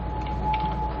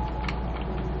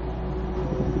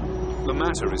 The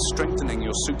matter is strengthening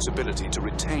your suit's ability to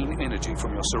retain energy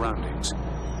from your surroundings.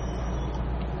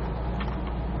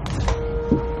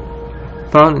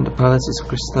 Found in the palace is a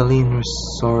crystalline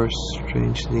resource,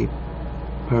 strangely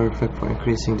perfect for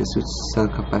increasing the suit's cell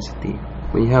capacity.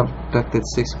 When you have collected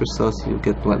 6 crystals, you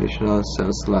get 1 additional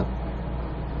cell slot.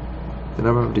 The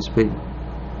number displayed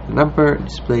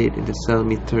in the cell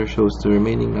meter shows the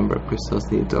remaining number of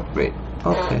crystals needed to upgrade.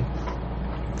 Okay.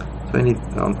 So I need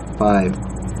 5.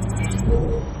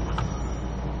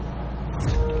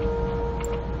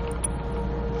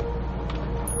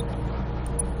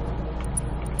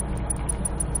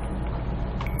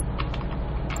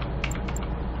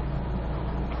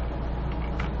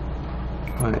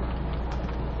 Alright.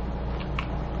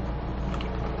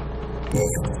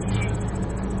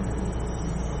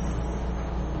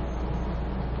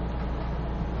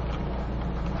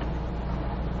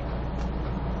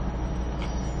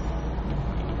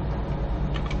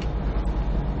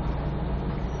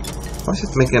 Why is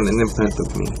it making an implant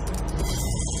of me?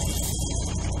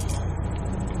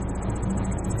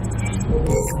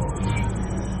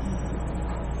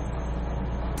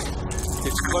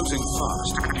 It's closing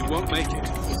fast. You won't make it.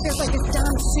 It feels like this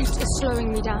damn suit is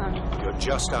slowing me down. You're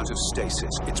just out of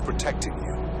stasis. It's protecting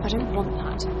you. I don't want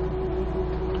that.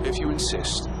 If you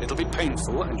insist, it'll be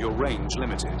painful and your range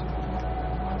limited.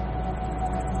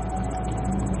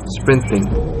 Sprinting.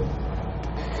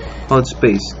 Hold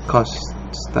space. Cost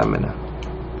stamina.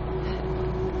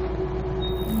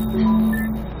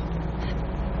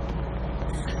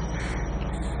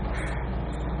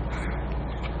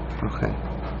 Okay.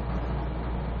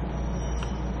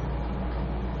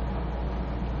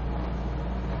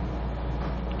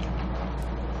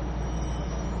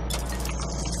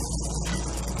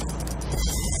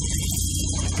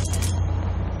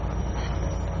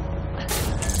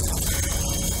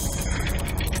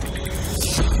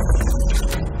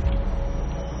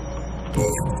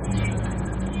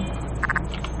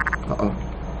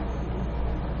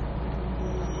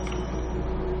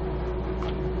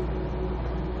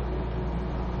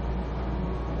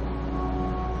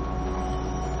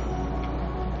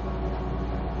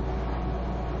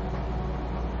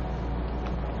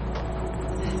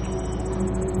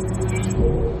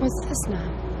 What's this now?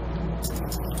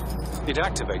 It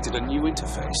activated a new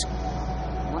interface.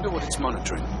 I wonder what it's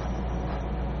monitoring.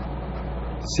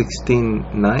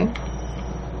 16.9?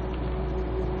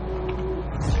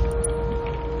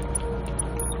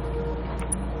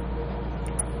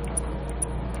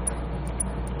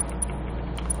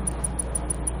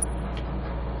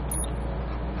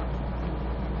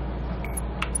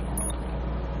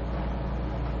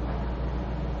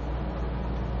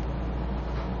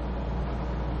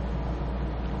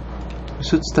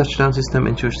 The suit's touchdown system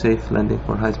ensures safe landing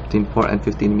for heights between 4 and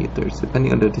 15 meters.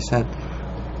 Depending on the descent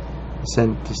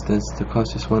distance, the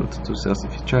cost is 1 to 2 cells.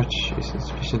 If you charge is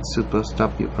insufficient, the suit will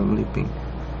stop you from leaping.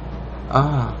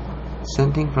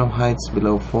 Descending from heights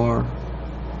below 4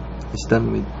 is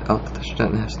done without the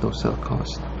touchdown and has no cell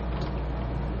cost.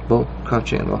 Both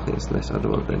crouching and walking is less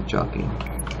audible than jogging.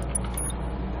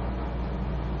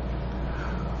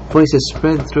 Voices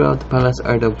spread throughout the palace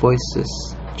are the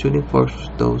voices, tuning forks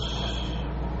those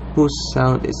whose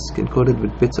sound is encoded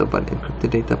with bits of an encrypted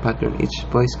data pattern. Each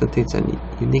voice contains a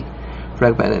unique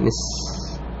fragment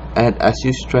and as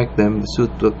you strike them, the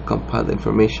suit will compile the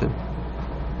information.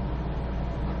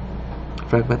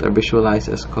 Fragments are visualized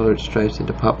as colored stripes in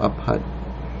the pop-up HUD.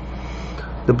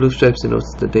 The blue stripes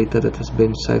denotes the data that has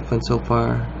been siphoned so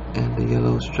far, and the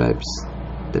yellow stripes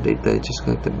the data just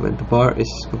collected. When the bar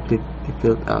is completely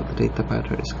filled out, the data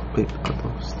pattern is complete,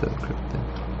 although still encrypted.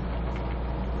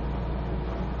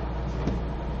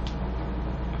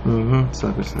 So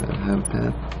I have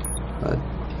that. But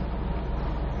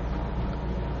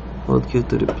hold Q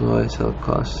to deploy cell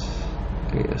cost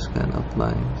area scan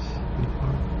outlines.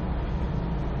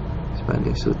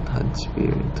 Expanding suit HUD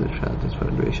sphere into the shadows for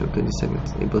a duration of 20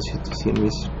 seconds enables you to see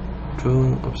enemies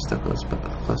through obstacles, but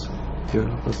of course your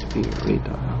local speed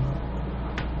radar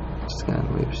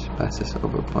scan waves passes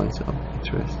over points of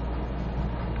interest.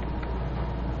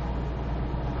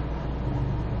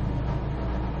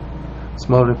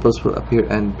 Small ripples will appear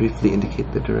and briefly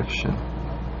indicate the direction.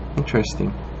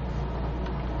 Interesting.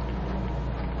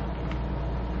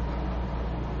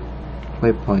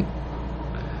 Waypoint.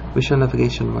 Visual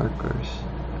navigation markers.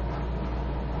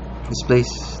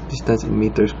 Displays distance in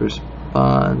meters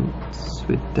corresponds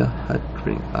with the HUD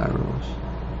ring arrows.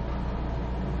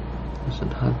 There's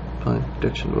a HUD point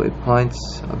direction waypoints,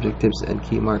 objectives, and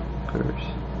key markers.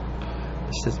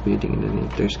 Distance reading in the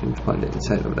meters can be found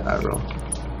inside of the arrow.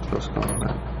 Close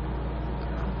combat.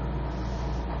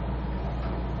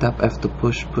 Tap F to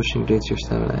push. Pushing drains your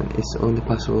stamina and is only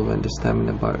possible when the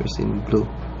stamina bar is in blue.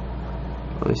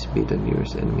 Always be the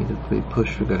nearest enemy that will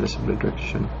push regardless of the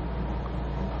direction.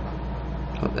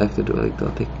 Hold F to do a little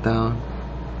takedown.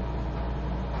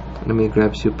 Enemy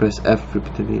grabs you, press F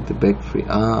repeatedly to break free.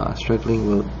 Struggling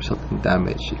will result in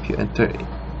damage if you enter it.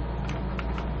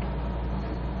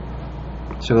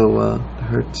 Struggle while the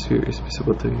hurt sphere is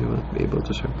visible to you, you will be able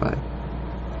to survive.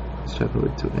 Struggle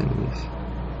with 2 enemies.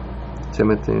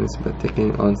 Simultaneous, but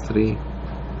taking on 3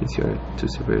 means you are too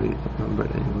severely outnumbered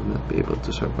and you will not be able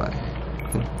to survive.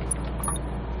 Okay.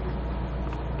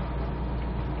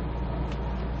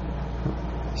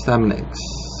 Stamina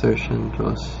exertion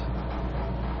draws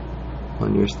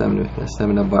on your stamina, making a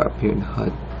stamina bar appear in the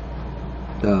HUD.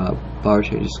 The bar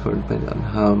changes score depending on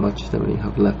how much stamina you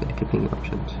have left, indicating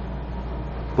options.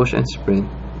 Push and sprint.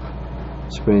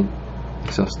 Sprint.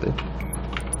 Exhausted.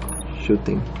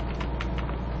 Shooting.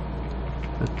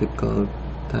 Vertical.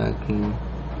 Tagging.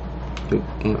 Quick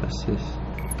aim assist.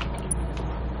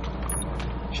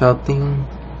 Shouting.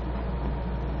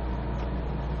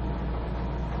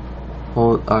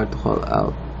 Hold R to call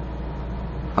out.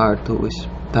 R to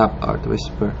tap R to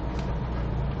whisper.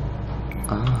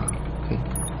 Okay.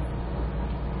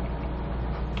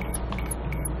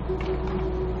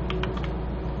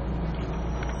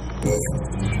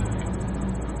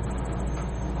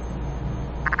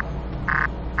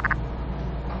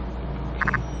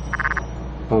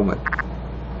 Oh my,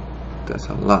 that's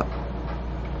a lot.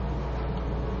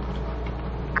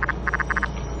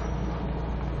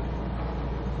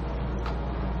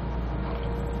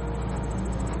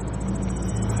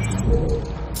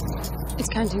 It's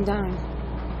counting down.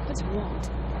 But to what?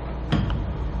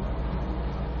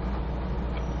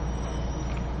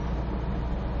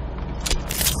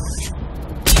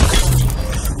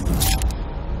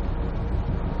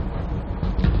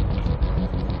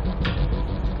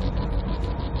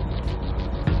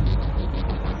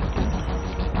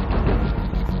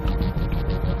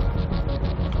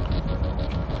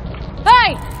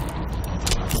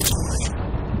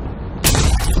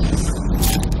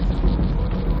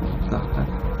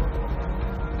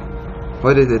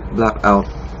 Why did it black out?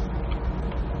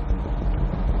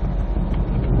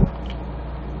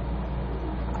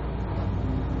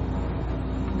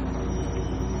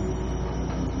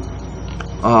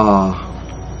 Ah.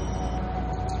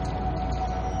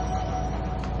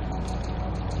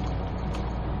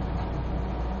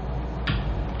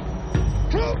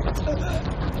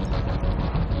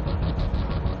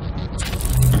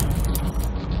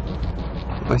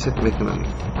 Why is it making an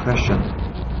impression?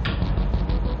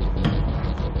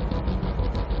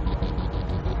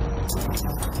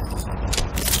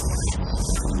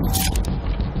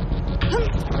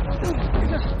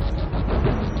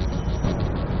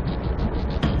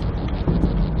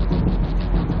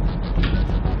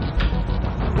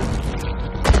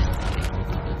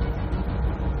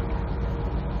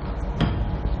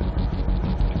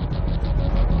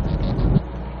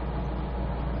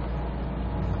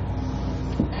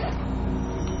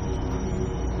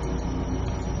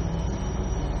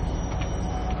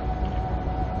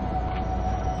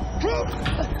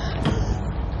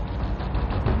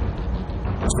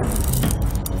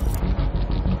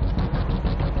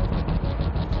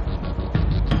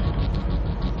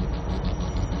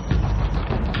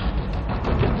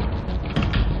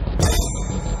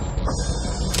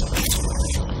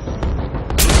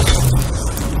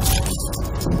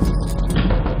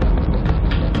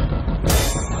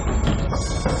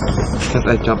 Should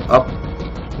I jump up?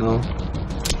 No.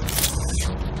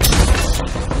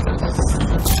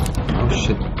 Oh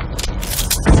shit.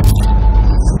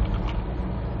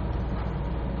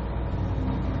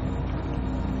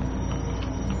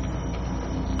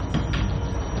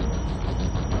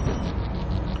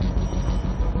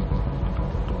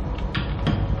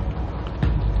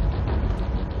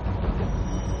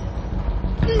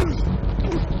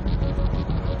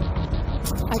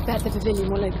 I bet the pavilion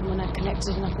will open when I've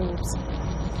collected enough orbs.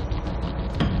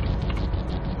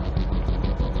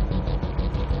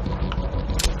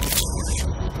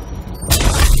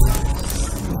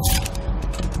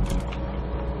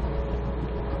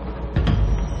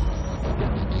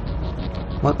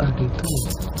 What are they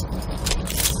doing?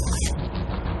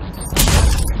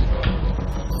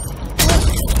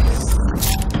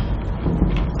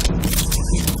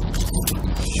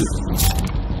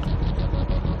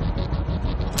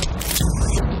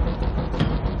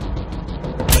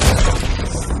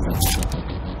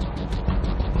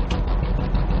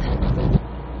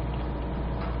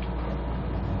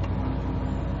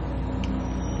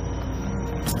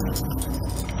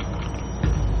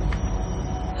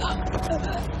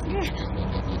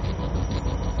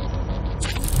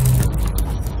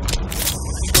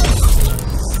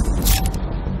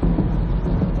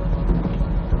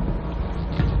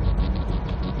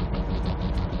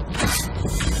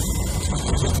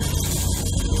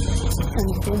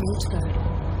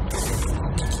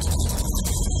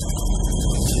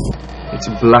 It's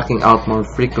blacking out more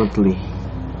frequently.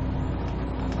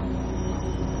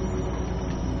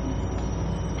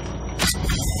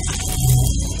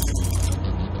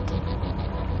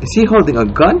 Is he holding a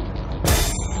gun?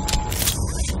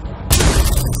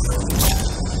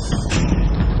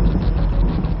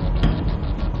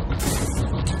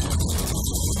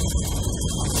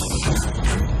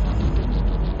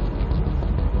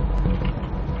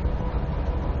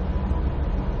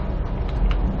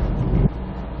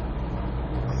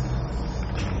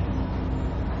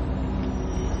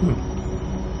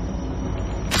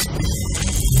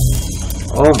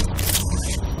 Oh.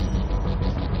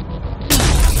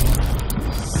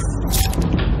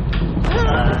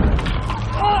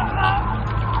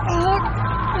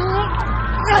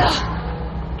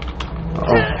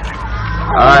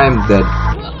 I'm dead.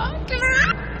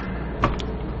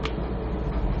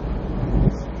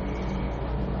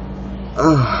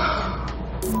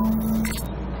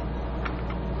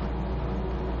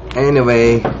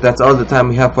 Anyway, that's all the time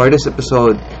we have for this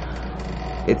episode.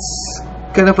 It's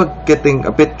kind of getting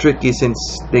a bit tricky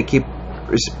since they keep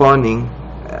respawning.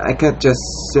 I can't just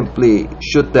simply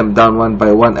shoot them down one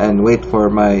by one and wait for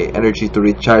my energy to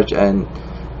recharge and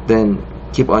then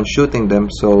keep on shooting them.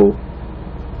 So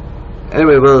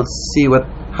anyway, we'll see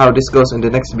how this goes in the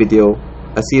next video.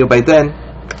 I'll see you by then.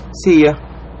 See ya.